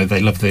 you know,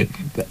 they love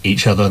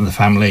each other and the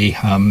family.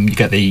 You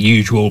get the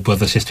usual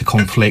brother-sister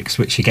conflicts,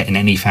 which you get in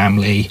any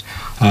family.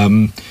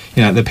 You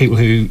know, the people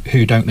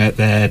who don't let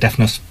their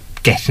deafness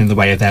get in the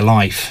way of their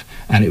life,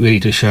 and it really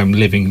does show them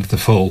living the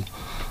full.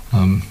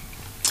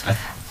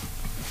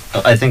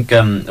 I think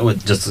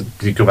just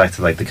to go back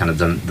to like the kind of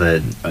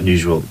the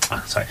unusual,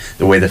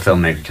 the way the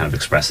filmmaker kind of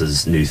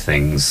expresses new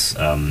things.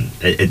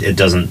 It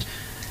isn't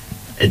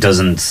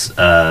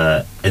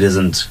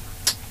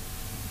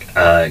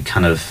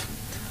kind of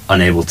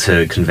unable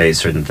to convey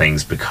certain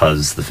things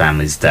because the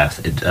family's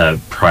deaf. It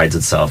prides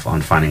itself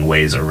on finding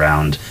ways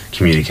around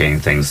communicating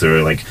things. There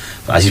are, like,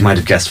 as you might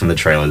have guessed from the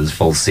trailer, there's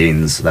full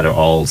scenes that are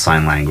all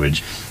sign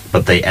language,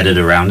 but they edit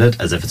around it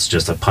as if it's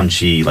just a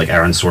punchy, like,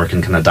 Aaron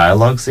Sorkin kind of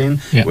dialogue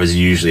scene, whereas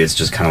usually it's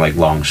just kind of like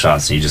long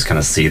shots and you just kind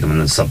of see them in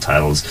the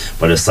subtitles.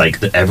 But it's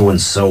like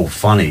everyone's so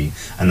funny,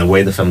 and the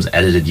way the film's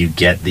edited, you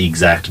get the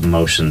exact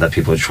emotion that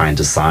people are trying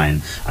to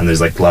sign. And there's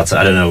like lots of,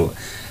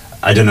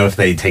 I don't know if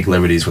they take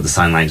liberties with the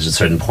sign language at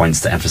certain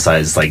points to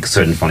emphasize like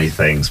certain funny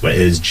things, but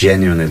it is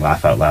genuinely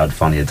laugh out loud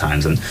funny at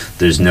times, and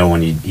there's no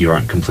one you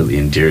aren't completely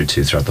endeared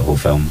to throughout the whole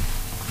film.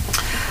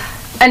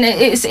 And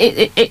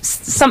it's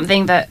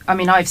something that, I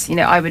mean, I've seen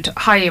it, I would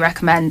highly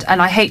recommend,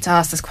 and I hate to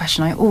ask this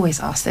question, I always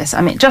ask this.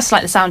 I mean, just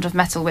like The Sound of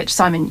Metal, which,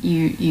 Simon,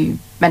 you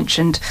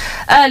mentioned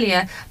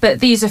earlier, but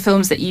these are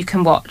films that you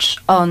can watch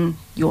on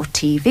your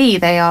TV.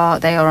 They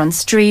are on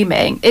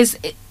streaming.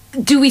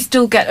 Do we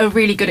still get a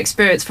really good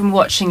experience from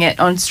watching it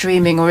on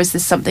streaming, or is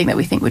this something that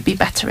we think would be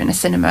better in a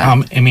cinema?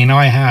 I mean,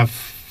 I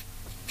have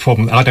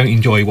problem. I don't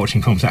enjoy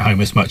watching films at home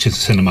as much as the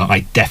cinema.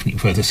 I definitely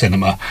prefer the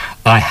cinema.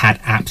 I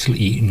had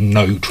absolutely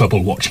no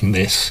trouble watching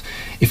this.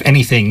 If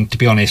anything, to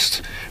be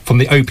honest, from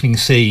the opening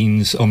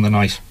scenes on the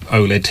nice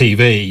OLED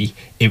TV,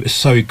 it was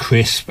so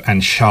crisp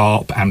and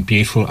sharp and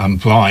beautiful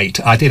and bright.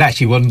 I did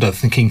actually wonder,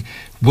 thinking,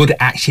 would it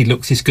actually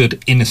look this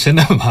good in the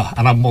cinema?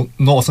 And I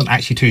wasn't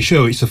actually too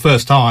sure. It's the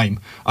first time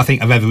I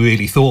think I've ever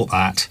really thought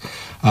that.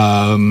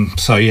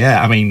 So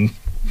yeah, I mean,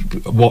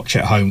 watch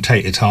at home,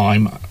 take your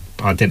time.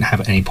 I didn't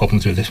have any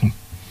problems with this one.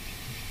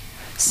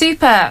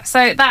 Super.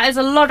 So that is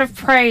a lot of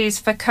praise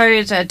for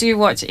Coda. Do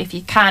watch it if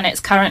you can. It's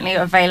currently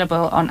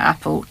available on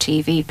Apple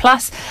TV+,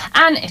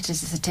 and it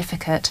is a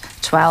certificate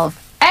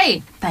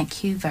 12A.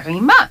 Thank you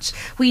very much.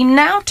 We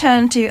now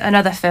turn to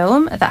another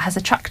film that has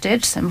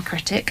attracted some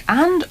critic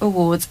and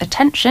awards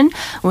attention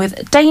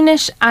with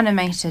Danish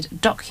animated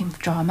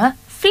docudrama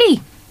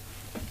Flea.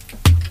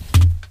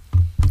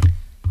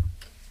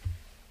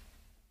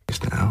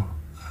 Now,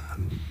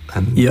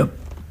 and yep.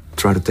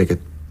 Try to take a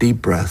deep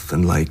breath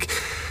and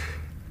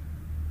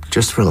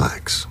just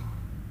relax.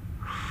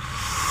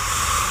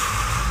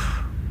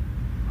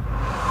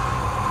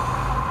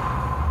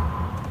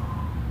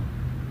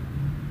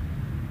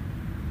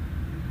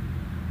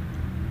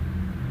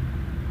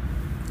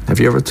 Have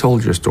you ever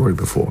told your story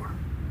before?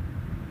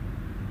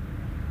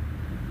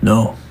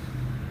 No.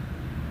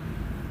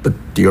 But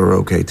you're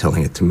okay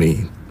telling it to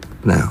me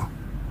now?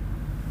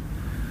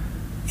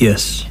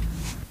 Yes.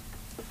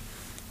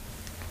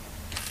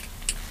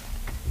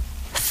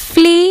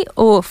 Flea,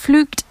 or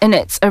Flugt in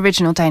its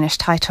original Danish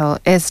title,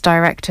 is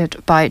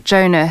directed by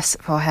Jonas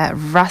Forher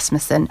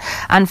Rasmussen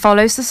and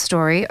follows the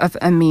story of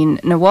Amin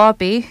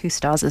Nawabi, who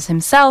stars as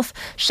himself,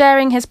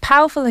 sharing his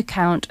powerful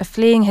account of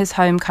fleeing his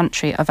home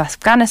country of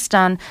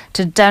Afghanistan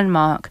to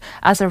Denmark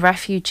as a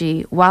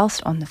refugee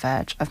whilst on the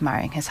verge of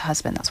marrying his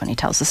husband. That's when he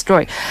tells the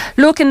story.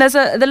 Lorcan, there's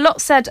a lot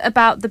said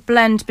about the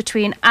blend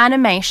between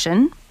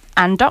animation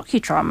and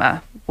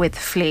docudrama with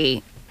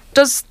Flea.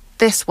 Does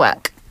this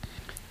work?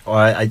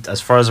 Well,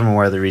 as far as I'm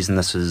aware, the reason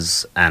this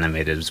was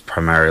animated was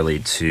primarily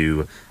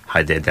to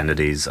hide the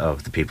identities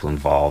of the people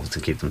involved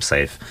to keep them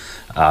safe.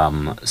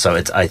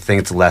 So I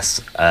think it's less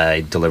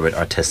a deliberate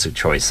artistic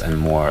choice and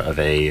more of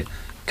a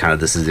kind of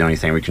this is the only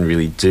thing we can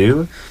really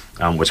do,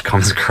 which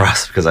comes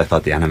across because I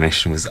thought the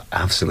animation was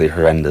absolutely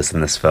horrendous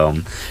in this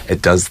film.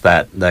 It does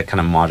that kind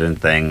of modern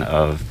thing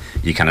of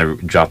you kind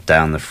of drop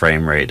down the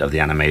frame rate of the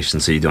animation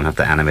so you don't have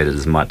to animate it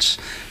as much.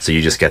 So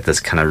you just get this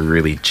kind of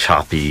really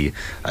choppy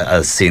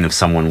a scene of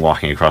someone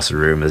walking across a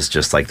room is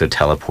just like they're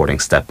teleporting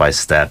step by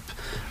step.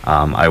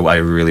 I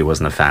really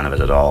wasn't a fan of it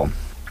at all.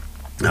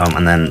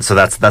 And then so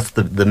that's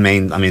the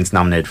main. I mean, it's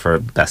nominated for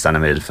Best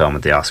Animated Film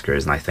at the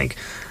Oscars, and I think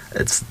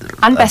it's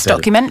and Best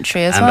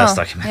Documentary as well. And Best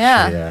Documentary,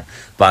 yeah.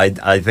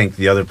 But I think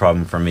the other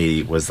problem for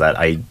me was that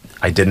I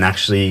didn't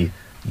actually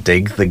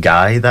dig the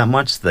guy that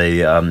much,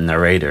 the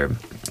narrator.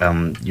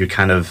 You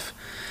kind of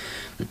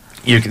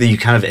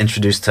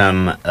introduced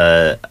him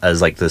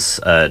as like this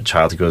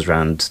child who goes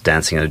around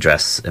dancing in a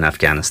dress in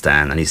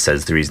Afghanistan, and he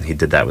says the reason he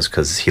did that was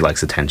because he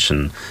likes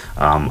attention.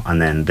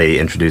 And then they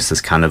introduced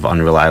this kind of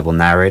unreliable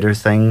narrator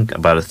thing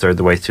about a third of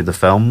the way through the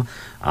film.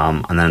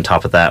 And then on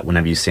top of that,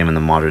 whenever you see him in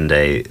the modern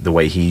day, the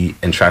way he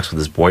interacts with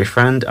his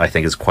boyfriend, I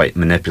think is quite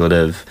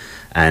manipulative,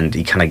 and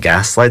he kind of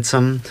gaslights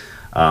him.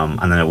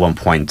 And then at one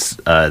point,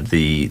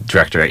 the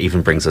director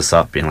even brings this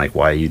up, being like,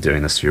 why are you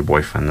doing this to your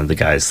boyfriend? And the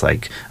guy's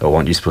like, oh,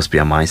 aren't you supposed to be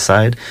on my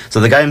side?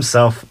 So the guy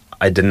himself,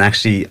 I didn't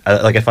actually,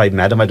 like if I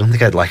met him, I don't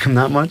think I'd like him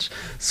that much.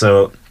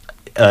 So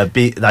I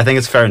think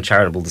it's fair and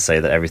charitable to say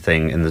that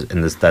everything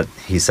in this that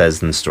he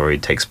says in the story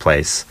takes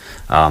place.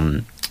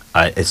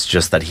 It's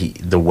just that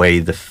the way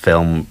the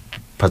film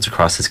puts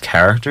across his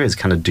character is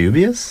kind of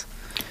dubious.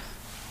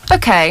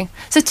 Okay,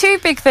 so two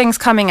big things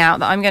coming out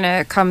that I'm going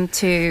to come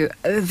to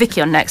Vicky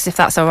on next, if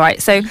that's all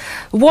right. So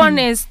one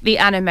is the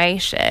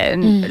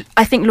animation.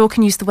 I think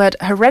Lorcan used the word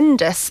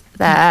horrendous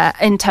there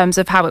in terms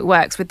of how it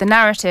works with the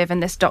narrative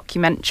and this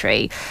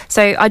documentary.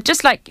 So I'd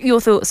just like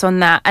your thoughts on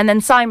that. And then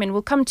Simon,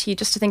 we'll come to you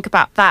just to think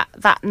about that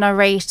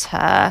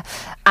narrator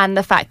and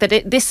the fact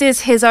that this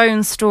is his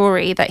own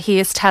story that he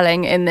is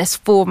telling in this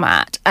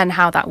format and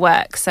how that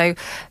works. So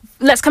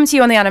let's come to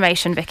you on the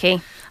animation,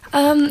 Vicky.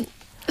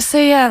 So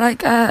yeah,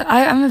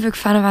 I'm a big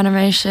fan of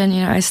animation.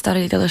 You know, I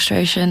studied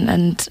illustration,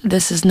 and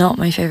this is not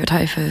my favourite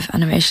type of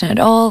animation at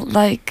all.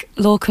 Like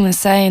Lorcan was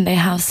saying, they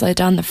have slowed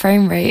down the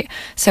frame rate,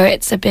 so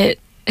it's a bit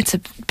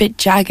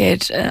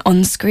jagged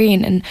on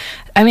screen. And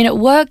I mean, it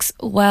works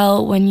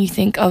well when you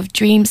think of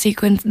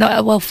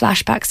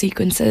flashback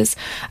sequences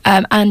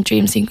and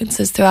dream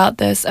sequences throughout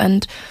this.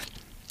 And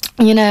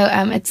you know,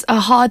 it's a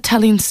hard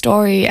telling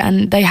story,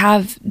 and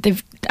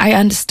I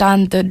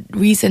understand the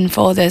reason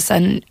for this,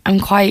 and I'm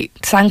quite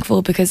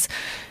thankful because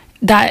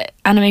that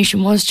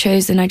animation was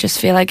chosen. I just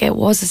feel like it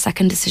was a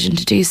second decision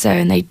to do so,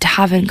 and they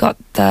haven't got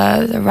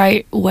the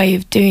right way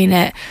of doing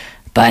it.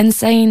 But in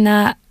saying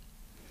that,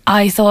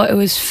 I thought it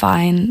was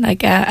fine.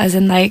 As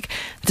in,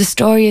 the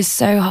story is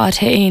so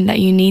hard-hitting that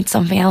you need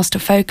something else to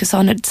focus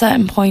on at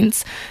certain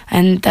points,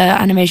 and the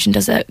animation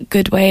does a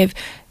good way of...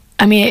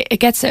 I mean, it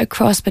gets it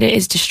across, but it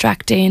is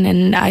distracting,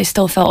 and I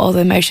still felt all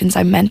the emotions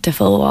I meant to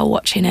feel while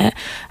watching it.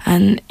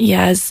 And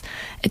it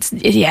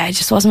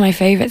just wasn't my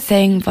favourite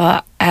thing,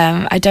 but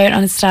I don't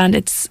understand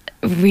its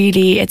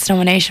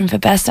nomination for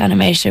Best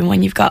Animation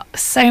when you've got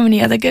so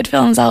many other good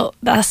films out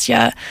last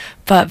year.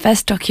 But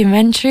Best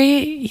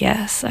Documentary,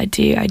 yes, I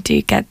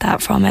do get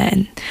that from it,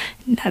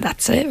 and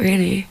that's it,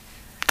 really.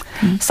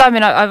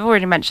 Simon, I've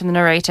already mentioned the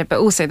narrator, but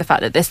also the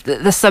fact that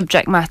the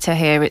subject matter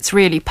here, it's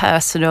really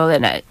personal,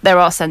 and there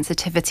are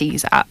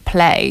sensitivities at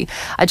play.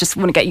 I just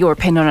want to get your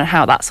opinion on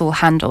how that's all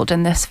handled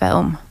in this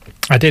film.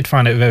 I did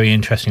find it a very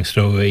interesting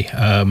story,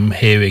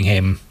 hearing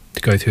him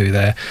to go through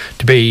there.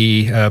 To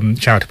be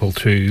charitable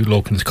to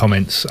Lorcan's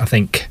comments, I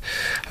think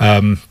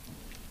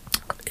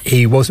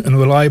he wasn't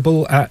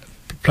unreliable at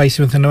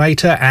placing with the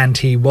narrator, and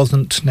he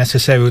wasn't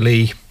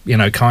necessarily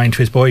kind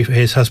to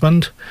his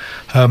husband,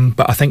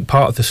 but I think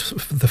part of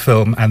the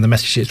film and the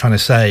message it's trying to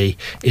say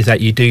is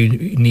that you do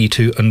need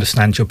to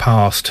understand your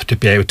past to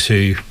be able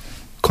to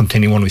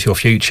continue on with your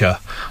future.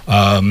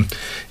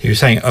 He was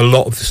saying a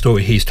lot of the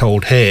story he's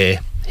told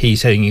here,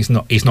 he's saying he's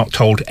not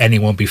told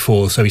anyone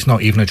before, so he's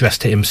not even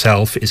addressed to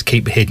himself. It's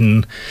keep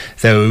hidden.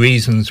 There are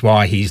reasons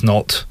why he's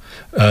not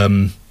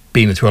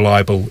being as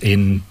reliable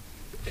in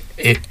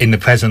the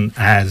present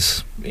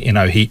as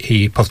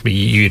he possibly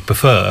you'd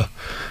prefer,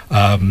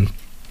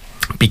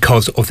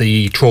 because of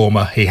the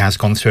trauma he has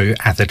gone through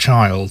as a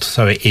child.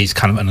 So it is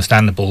kind of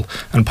understandable,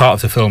 and part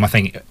of the film, I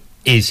think,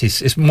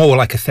 it's more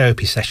like a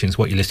therapy session is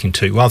what you're listening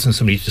to, rather than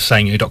somebody just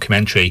saying in a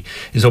documentary.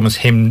 It's almost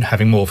him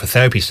having more of a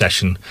therapy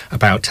session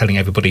about telling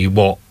everybody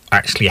what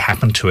actually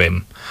happened to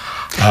him.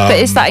 But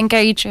is that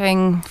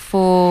engaging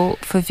for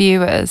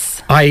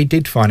viewers? I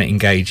did find it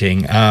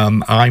engaging.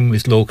 I'm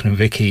with Lorcan and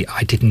Vicky.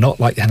 I did not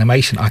like the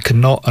animation. I could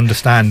not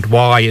understand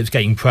why it was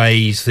getting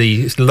praise.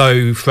 The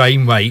low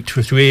frame rate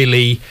was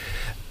really,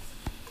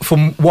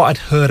 from what I'd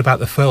heard about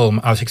the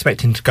film, I was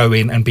expecting to go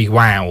in and be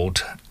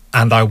wowed,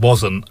 and I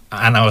wasn't.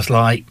 And I was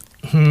like,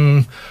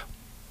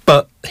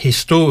 But his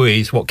story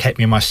is what kept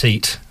me in my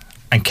seat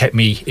and kept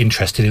me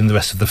interested in the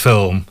rest of the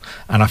film,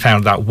 and I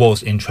found that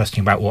was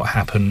interesting about what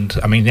happened.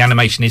 I mean, the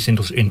animation is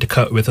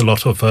intercut with a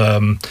lot of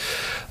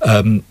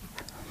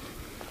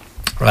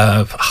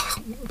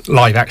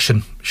live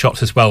action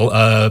shots as well,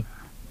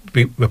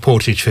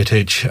 reportage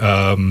footage,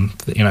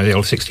 the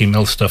old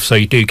 16mm stuff, so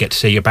you do get to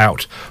see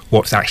about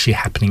what's actually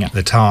happening at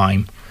the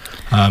time,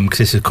 because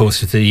this, of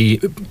course, is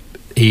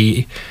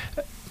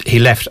he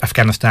left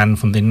Afghanistan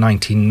from the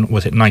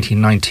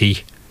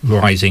 1990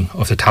 rising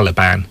of the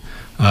Taliban.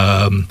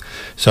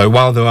 So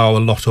while there are a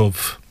lot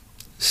of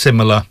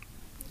similar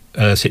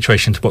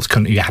situations to what's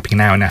currently happening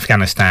now in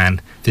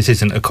Afghanistan, this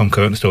isn't a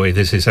concurrent story.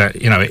 This is it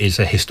is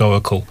a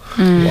historical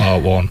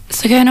one.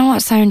 So going on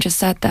what Simon just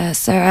said there,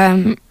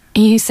 so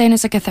he's saying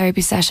it's like a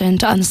therapy session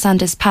to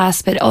understand his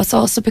past, but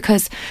also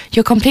because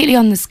you're completely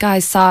on this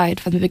guy's side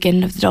from the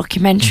beginning of the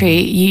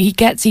documentary. He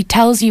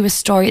tells you a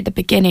story at the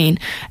beginning,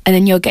 and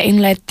then you're getting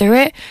led through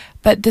it.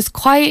 But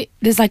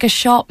there's like a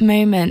sharp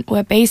moment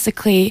where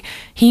basically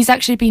he's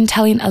actually been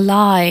telling a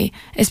lie,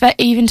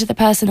 even to the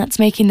person that's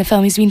making the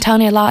film. He's been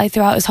telling a lie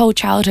throughout his whole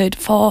childhood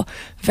for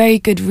very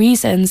good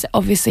reasons,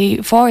 obviously,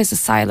 for his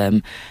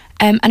asylum.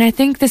 And I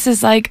think this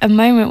is like a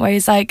moment where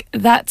he's like,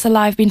 that's a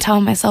lie I've been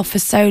telling myself for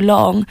so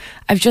long.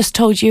 I've just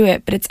told you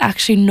it, but it's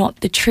actually not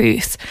the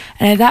truth.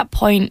 And at that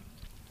point,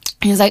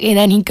 he's like, and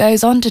then he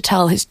goes on to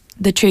tell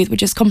the truth,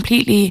 which is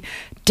completely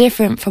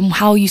different from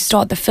how you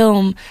start the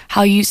film,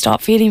 how you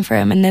start feeling for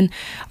him. And then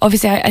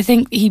obviously I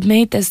think he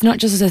made this not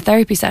just as a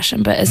therapy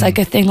session, but as like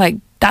a thing like,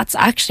 that's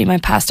actually my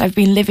past. I've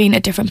been living a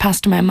different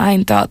past in my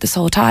mind throughout this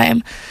whole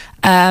time.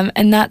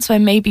 And that's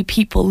when maybe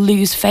people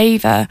lose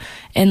favour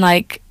in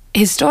like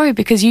his story,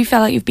 because you feel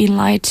like you've been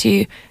lied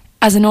to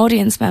as an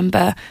audience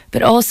member,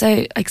 but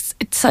also like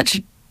it's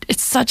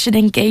such an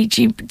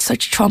engaging,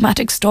 such a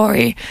traumatic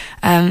story.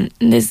 I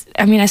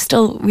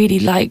still really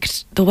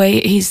liked the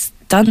way he's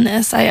done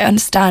this, I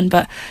understand,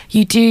 but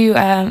you do,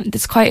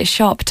 there's quite a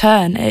sharp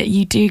turn.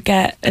 You do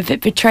get a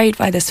bit betrayed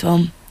by this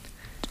film.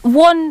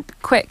 One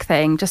quick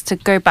thing, just to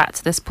go back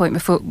to this point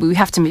before we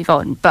have to move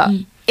on, but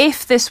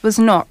if this was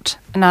not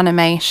an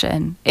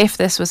animation, if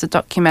this was a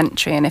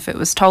documentary, and if it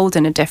was told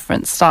in a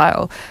different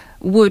style,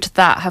 would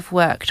that have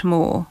worked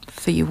more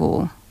for you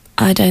all?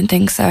 I don't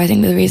think so. I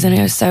think the reason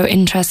it was so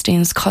interesting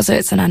is because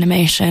it's an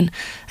animation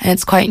and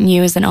it's quite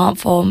new as an art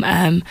form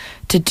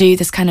to do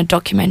this kind of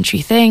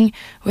documentary thing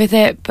with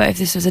it. But if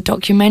this was a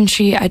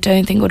documentary, I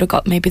don't think it would have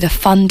got maybe the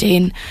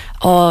funding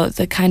or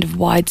the kind of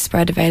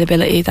widespread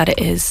availability that it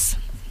is.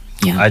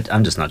 Yeah,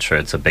 I'm just not sure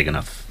it's a big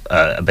enough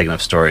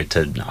story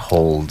to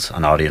hold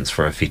an audience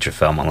for a feature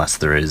film unless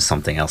there is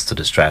something else to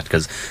distract,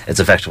 because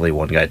it's effectively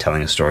one guy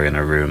telling a story in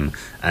a room,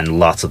 and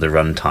lots of the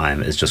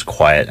runtime is just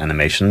quiet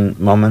animation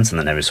moments, and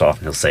then every so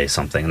often he'll say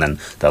something, and then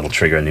that'll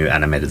trigger a new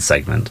animated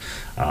segment.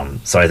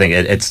 So I think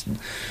it's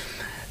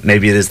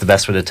maybe it is the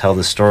best way to tell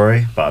the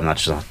story, but I'm not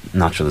sure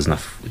there's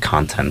enough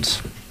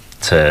content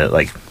to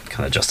like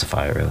kind of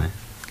justify it really.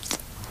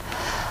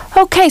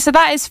 Okay, so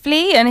that is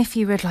Flea, and if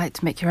you would like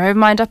to make your own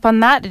mind up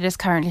on that, it is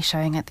currently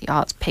showing at the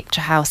Arts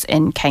Picture House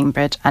in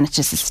Cambridge, and it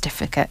is a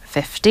certificate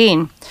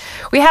 15.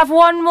 We have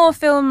one more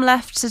film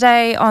left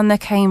today on the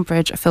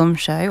Cambridge Film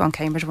Show on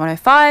Cambridge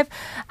 105,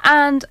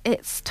 and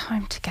it's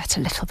time to get a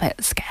little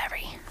bit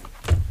scary.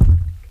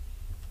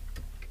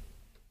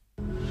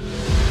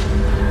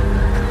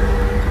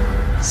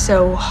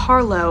 So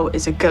Harlow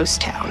is a ghost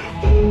town.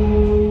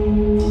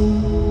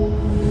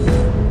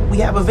 We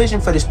have a vision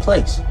for this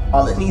place.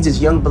 All it needs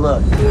is young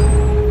blood.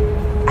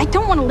 I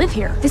don't want to live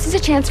here. This is a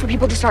chance for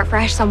people to start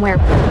fresh somewhere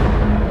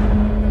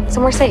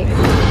safe.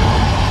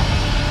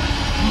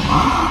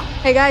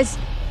 Hey guys,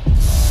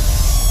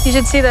 you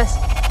should see this.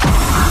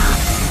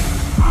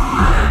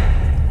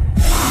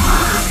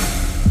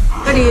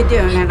 What are you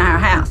doing in our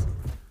house?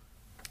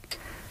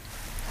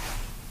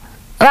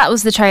 That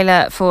was the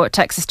trailer for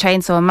Texas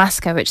Chainsaw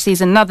Massacre, which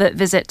sees another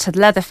visit to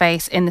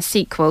Leatherface in the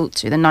sequel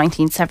to the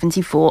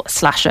 1974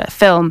 slasher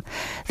film.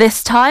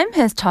 This time,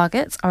 his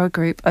targets are a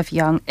group of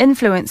young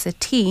influencer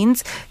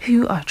teens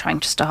who are trying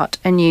to start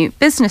a new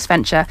business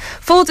venture.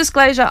 Full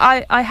disclosure,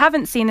 I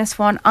haven't seen this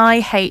one. I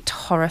hate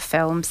horror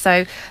films.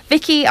 So,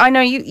 Vicky, I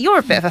know you're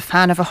a bit of a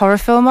fan of a horror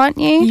film, aren't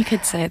you? You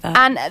could say that.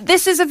 And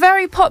this is a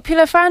very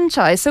popular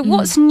franchise. So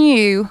what's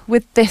new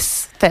with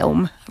this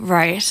film?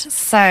 Right.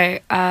 So,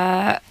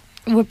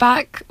 we're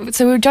back.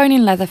 So we're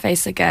joining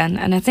Leatherface again,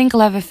 and I think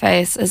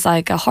Leatherface is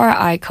like a horror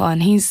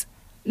icon. He's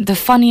the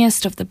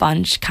funniest of the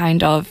bunch,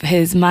 kind of.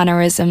 His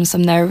mannerisms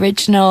from the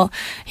original.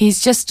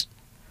 He's just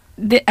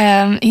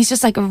he's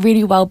just like a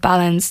really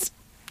well-balanced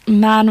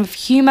man of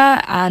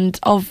humour and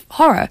of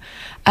horror.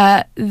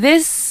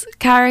 This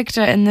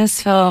character in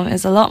this film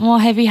is a lot more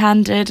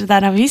heavy-handed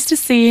than I'm used to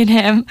seeing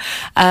him.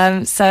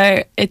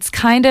 So it's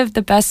kind of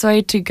the best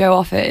way to go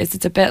off it is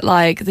it's a bit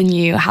like the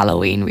new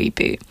Halloween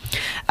reboot.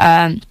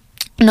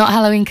 Not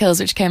Halloween Kills,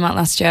 which came out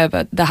last year,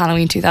 but the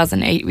Halloween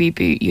 2008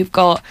 reboot. You've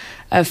got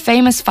a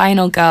famous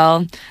final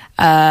girl,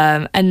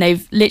 and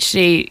they've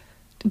literally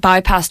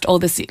bypassed all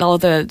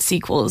the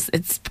sequels.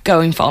 It's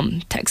going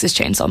from Texas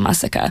Chainsaw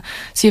Massacre.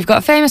 So you've got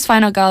a famous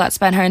final girl that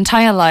spent her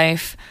entire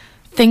life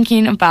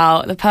thinking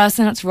about the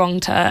person that's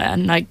wronged her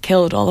and like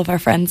killed all of her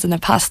friends in the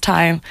past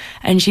time,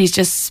 and she's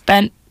just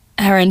spent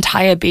her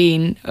entire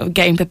being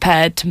getting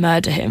prepared to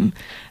murder him,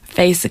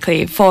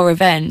 basically for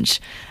revenge.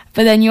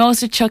 But then you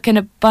also chuck in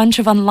a bunch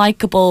of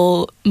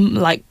unlikable,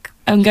 like,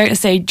 I'm going to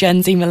say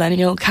Gen Z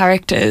millennial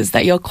characters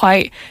that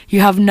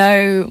you have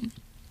no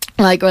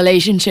like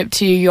relationship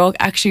to. You're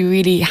actually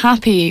really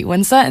happy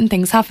when certain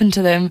things happen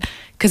to them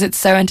because it's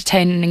so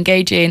entertaining and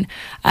engaging.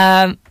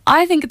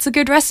 I think it's a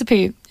good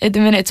recipe. At the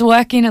minute, it's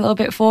working a little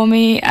bit for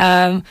me.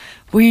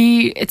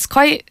 It's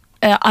quite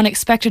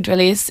unexpected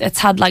release. It's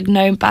had like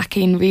no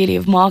backing really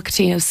of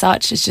marketing as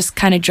such. It's just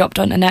kind of dropped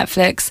onto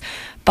Netflix.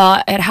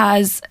 But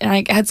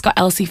it's got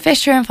Elsie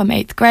Fisher in from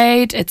 8th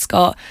grade. It's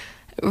got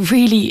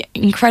really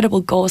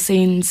incredible gore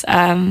scenes.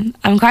 I'm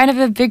kind of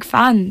a big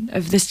fan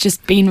of this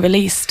just being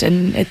released,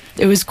 and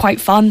it was quite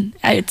fun.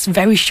 It's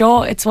very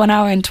short. It's 1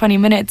 hour and 20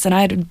 minutes, and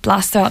I had a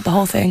blast throughout the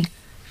whole thing.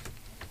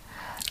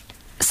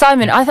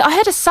 Simon, I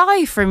heard a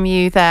sigh from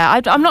you there.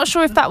 I'm not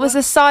sure if that was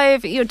a sigh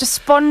of you're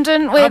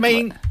despondent with... I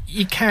mean,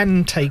 you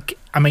can take...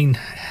 I mean,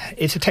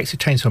 it's a Texas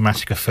Chainsaw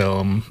Massacre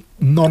film.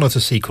 None of the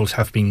sequels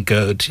have been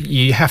good.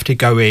 You have to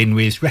go in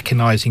with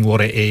recognising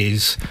what it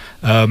is.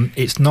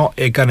 It's not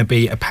going to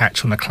be a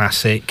patch on the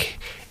classic.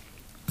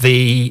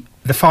 The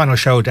final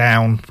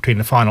showdown between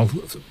the final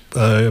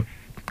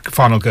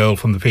girl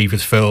from the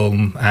previous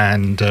film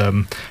and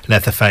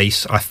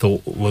Leatherface, I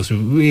thought was a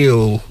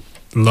real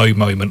low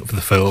moment of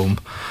the film.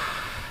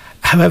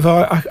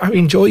 However, I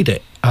enjoyed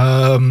it.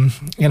 Some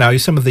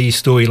of the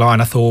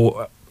storyline, I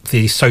thought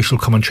the social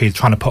commentary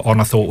trying to put on,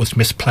 I thought was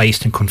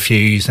misplaced and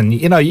confused. And,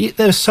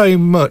 there's so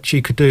much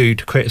you could do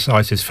to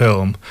criticise this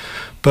film.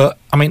 But,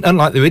 I mean,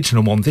 unlike the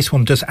original one, this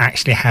one does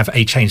actually have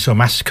a Chainsaw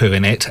Massacre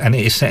in it, and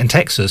it is set in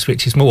Texas,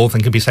 which is more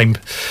than could be saying...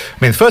 I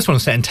mean, the first one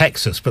was set in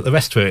Texas, but the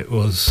rest of it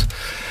was...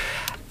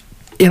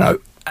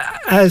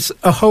 as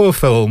a horror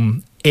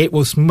film, it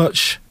was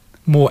much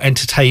more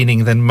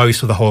entertaining than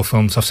most of the horror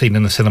films I've seen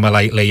in the cinema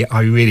lately.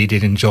 I really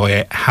did enjoy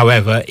it.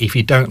 However, if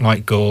you don't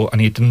like gore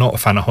and you're not a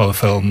fan of horror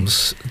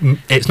films,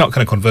 it's not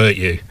going to convert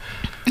you.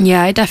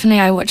 Yeah,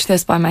 I watched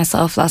this by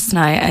myself last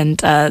night, and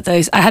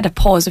I had to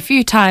pause a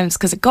few times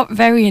because it got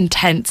very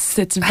intense.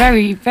 It's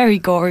very, very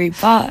gory,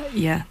 but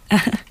yeah.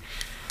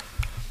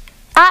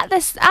 At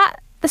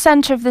the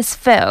centre of this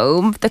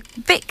film, the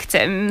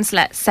victims,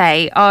 let's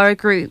say, are a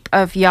group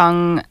of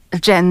young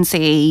Gen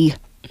Z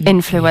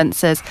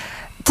influencers.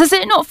 Does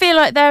it not feel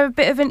like they're a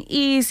bit of an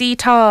easy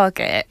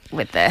target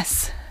with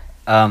this?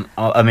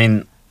 I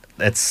mean,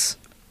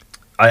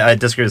 I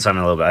disagree with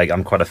Simon a little bit.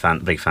 I'm quite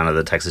big fan of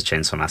the Texas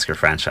Chainsaw Massacre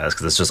franchise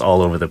because it's just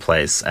all over the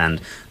place.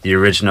 And the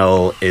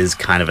original is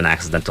kind of an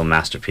accidental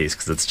masterpiece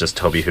because it's just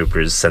Tobe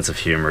Hooper's sense of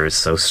humor is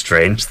so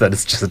strange that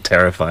it's just a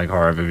terrifying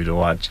horror movie to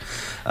watch.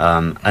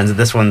 And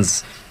this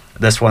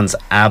one's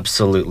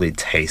absolutely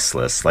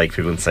tasteless. Like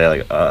people can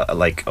say,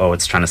 oh,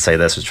 it's trying to say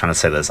this, it's trying to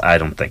say this. I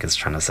don't think it's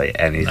trying to say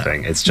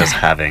anything. No. It's just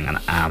having an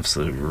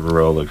absolute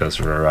roller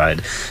coaster of a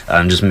ride.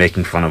 Just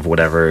making fun of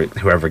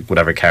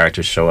whatever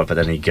characters show up at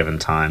any given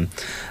time.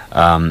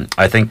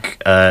 I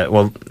think.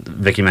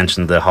 Vicky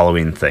mentioned the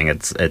Halloween thing.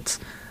 It's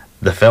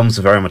the film's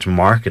very much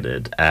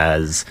marketed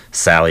as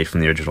Sally from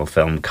the original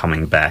film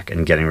coming back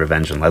and getting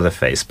revenge on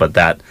Leatherface, but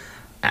that,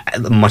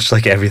 much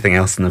like everything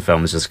else in the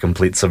film, is just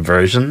complete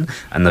subversion.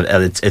 And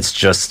it's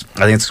just,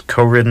 I think it's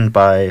co-written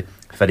by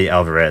Fede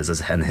Alvarez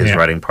and his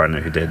writing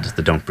partner who did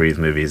the Don't Breathe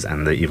movies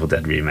and the Evil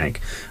Dead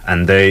remake.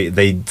 And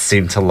they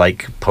seem to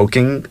like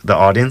poking the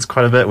audience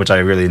quite a bit, which I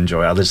really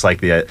enjoy. I just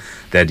like the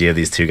idea of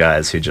these two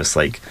guys who just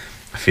like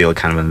feel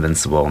kind of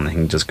invincible and they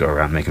can just go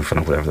around making fun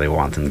of whatever they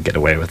want and get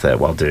away with it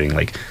while doing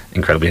like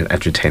incredibly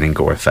entertaining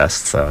gore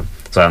fests.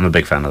 So I'm a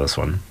big fan of this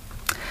one.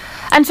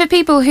 And for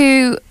people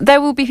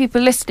there will be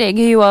people listening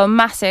who are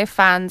massive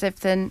fans of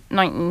the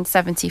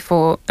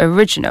 1974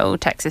 original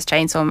Texas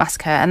Chainsaw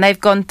Massacre, and they've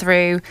gone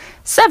through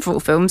several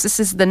films. This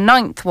is the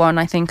 9th one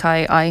I think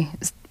I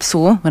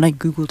saw when I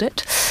Googled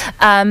it.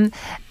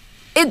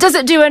 Does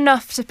it do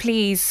enough to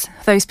please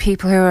those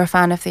people who are a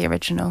fan of the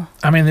original?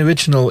 I mean, the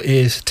original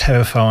is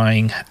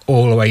terrifying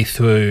all the way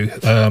through.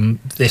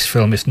 This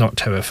film is not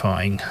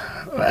terrifying.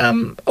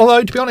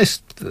 Although, to be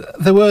honest,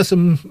 there were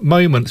some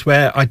moments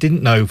where I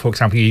didn't know, for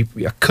example,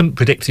 I couldn't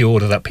predict the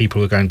order that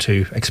people were going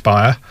to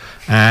expire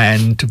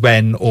and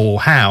when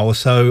or how.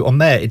 So on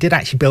there, it did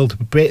actually build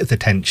a bit of the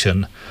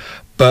tension,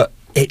 but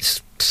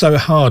it's so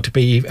hard to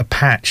be a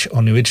patch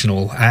on the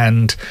original,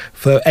 and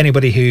for any of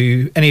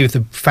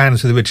the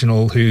fans of the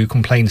original who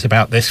complains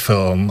about this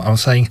film, I'm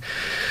saying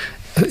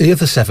the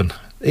other 7,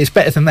 it's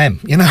better than them,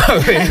 you know.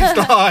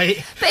 It's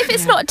like, but if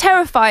it's not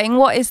terrifying,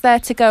 what is there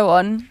to go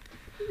on?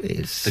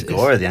 It's the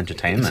gore, the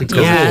entertainment.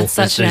 It's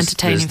such an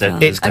entertaining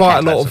film. It's quite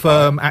a lot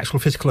of actual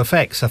physical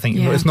effects, I think.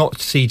 Yeah. It's not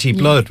CG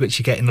blood, which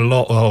you get in a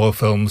lot of horror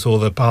films or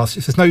the past.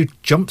 There's no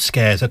jump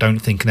scares, I don't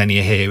think, in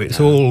any here. It's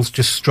all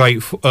just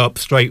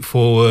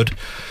straightforward.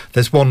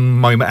 There's one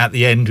moment at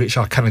the end which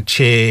I kind of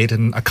cheered,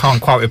 and I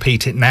can't quite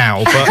repeat it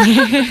now,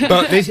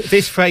 but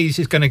this phrase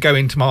is going to go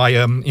into my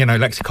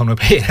lexicon a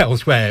bit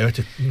elsewhere. It's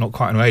not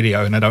quite on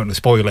radio, and I don't want to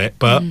spoil it,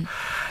 but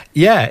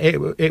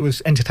it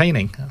was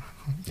entertaining.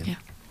 Yeah.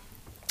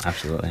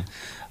 Absolutely.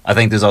 I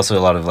think there's also a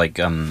lot of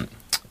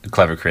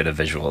clever creative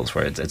visuals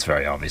where it's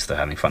very obvious they're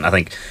having fun. I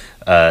think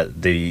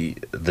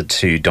the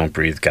 2 Don't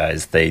Breathe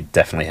guys, they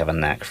definitely have a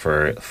knack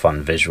for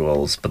fun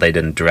visuals, but they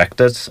didn't direct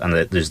it, and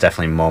there's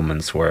definitely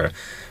moments where,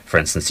 for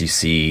instance, you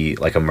see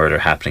like a murder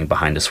happening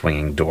behind a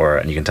swinging door,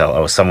 and you can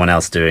tell, someone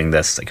else doing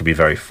this. It could be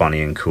very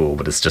funny and cool,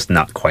 but it's just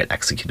not quite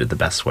executed the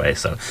best way.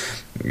 So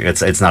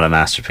it's not a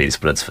masterpiece,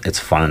 but it's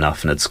fun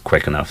enough and it's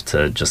quick enough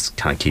to just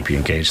kind of keep you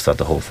engaged throughout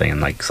the whole thing, and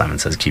like Simon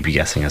says, keep you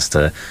guessing as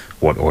to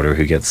what order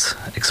who gets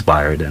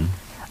expired in.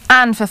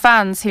 And for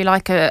fans who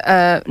like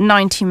a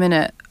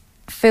 90-minute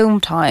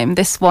film time,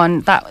 this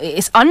one that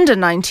is under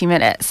 90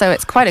 minutes, so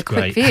it's quite a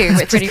quick view,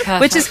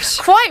 which is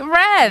quite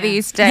rare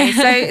these days.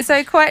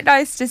 So quite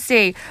nice to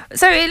see.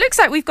 So it looks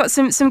like we've got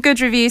some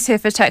good reviews here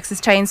for Texas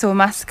Chainsaw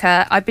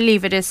Massacre. I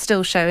believe it is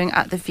still showing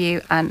at the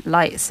View and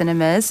Light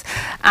cinemas,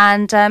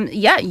 and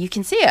you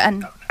can see it.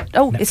 And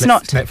Netflix, it's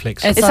not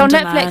Netflix. It's on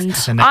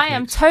Netflix. I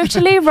am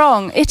totally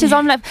wrong. It is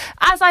on Netflix.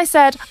 As I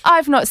said,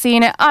 I've not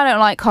seen it. I don't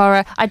like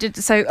horror.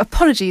 So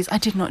apologies. I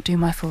did not do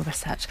my full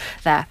research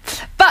there,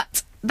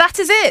 but that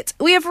is it.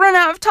 We have run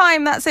out of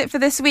time. That's it for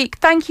this week.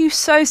 Thank you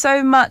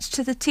so much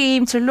to the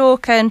team, to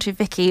Lorcan, to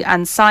Vicky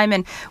and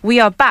Simon. We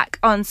are back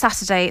on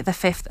Saturday the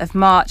 5th of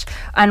March,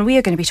 and we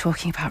are going to be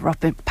talking about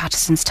Robert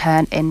Pattinson's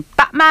turn in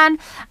Batman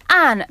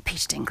and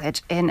Peter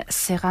Dinklage in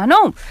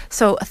Cyrano.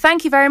 So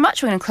thank you very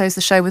much. We're going to close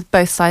the show with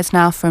Both Sides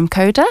Now from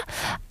Coda,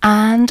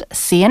 and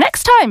see you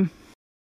next time.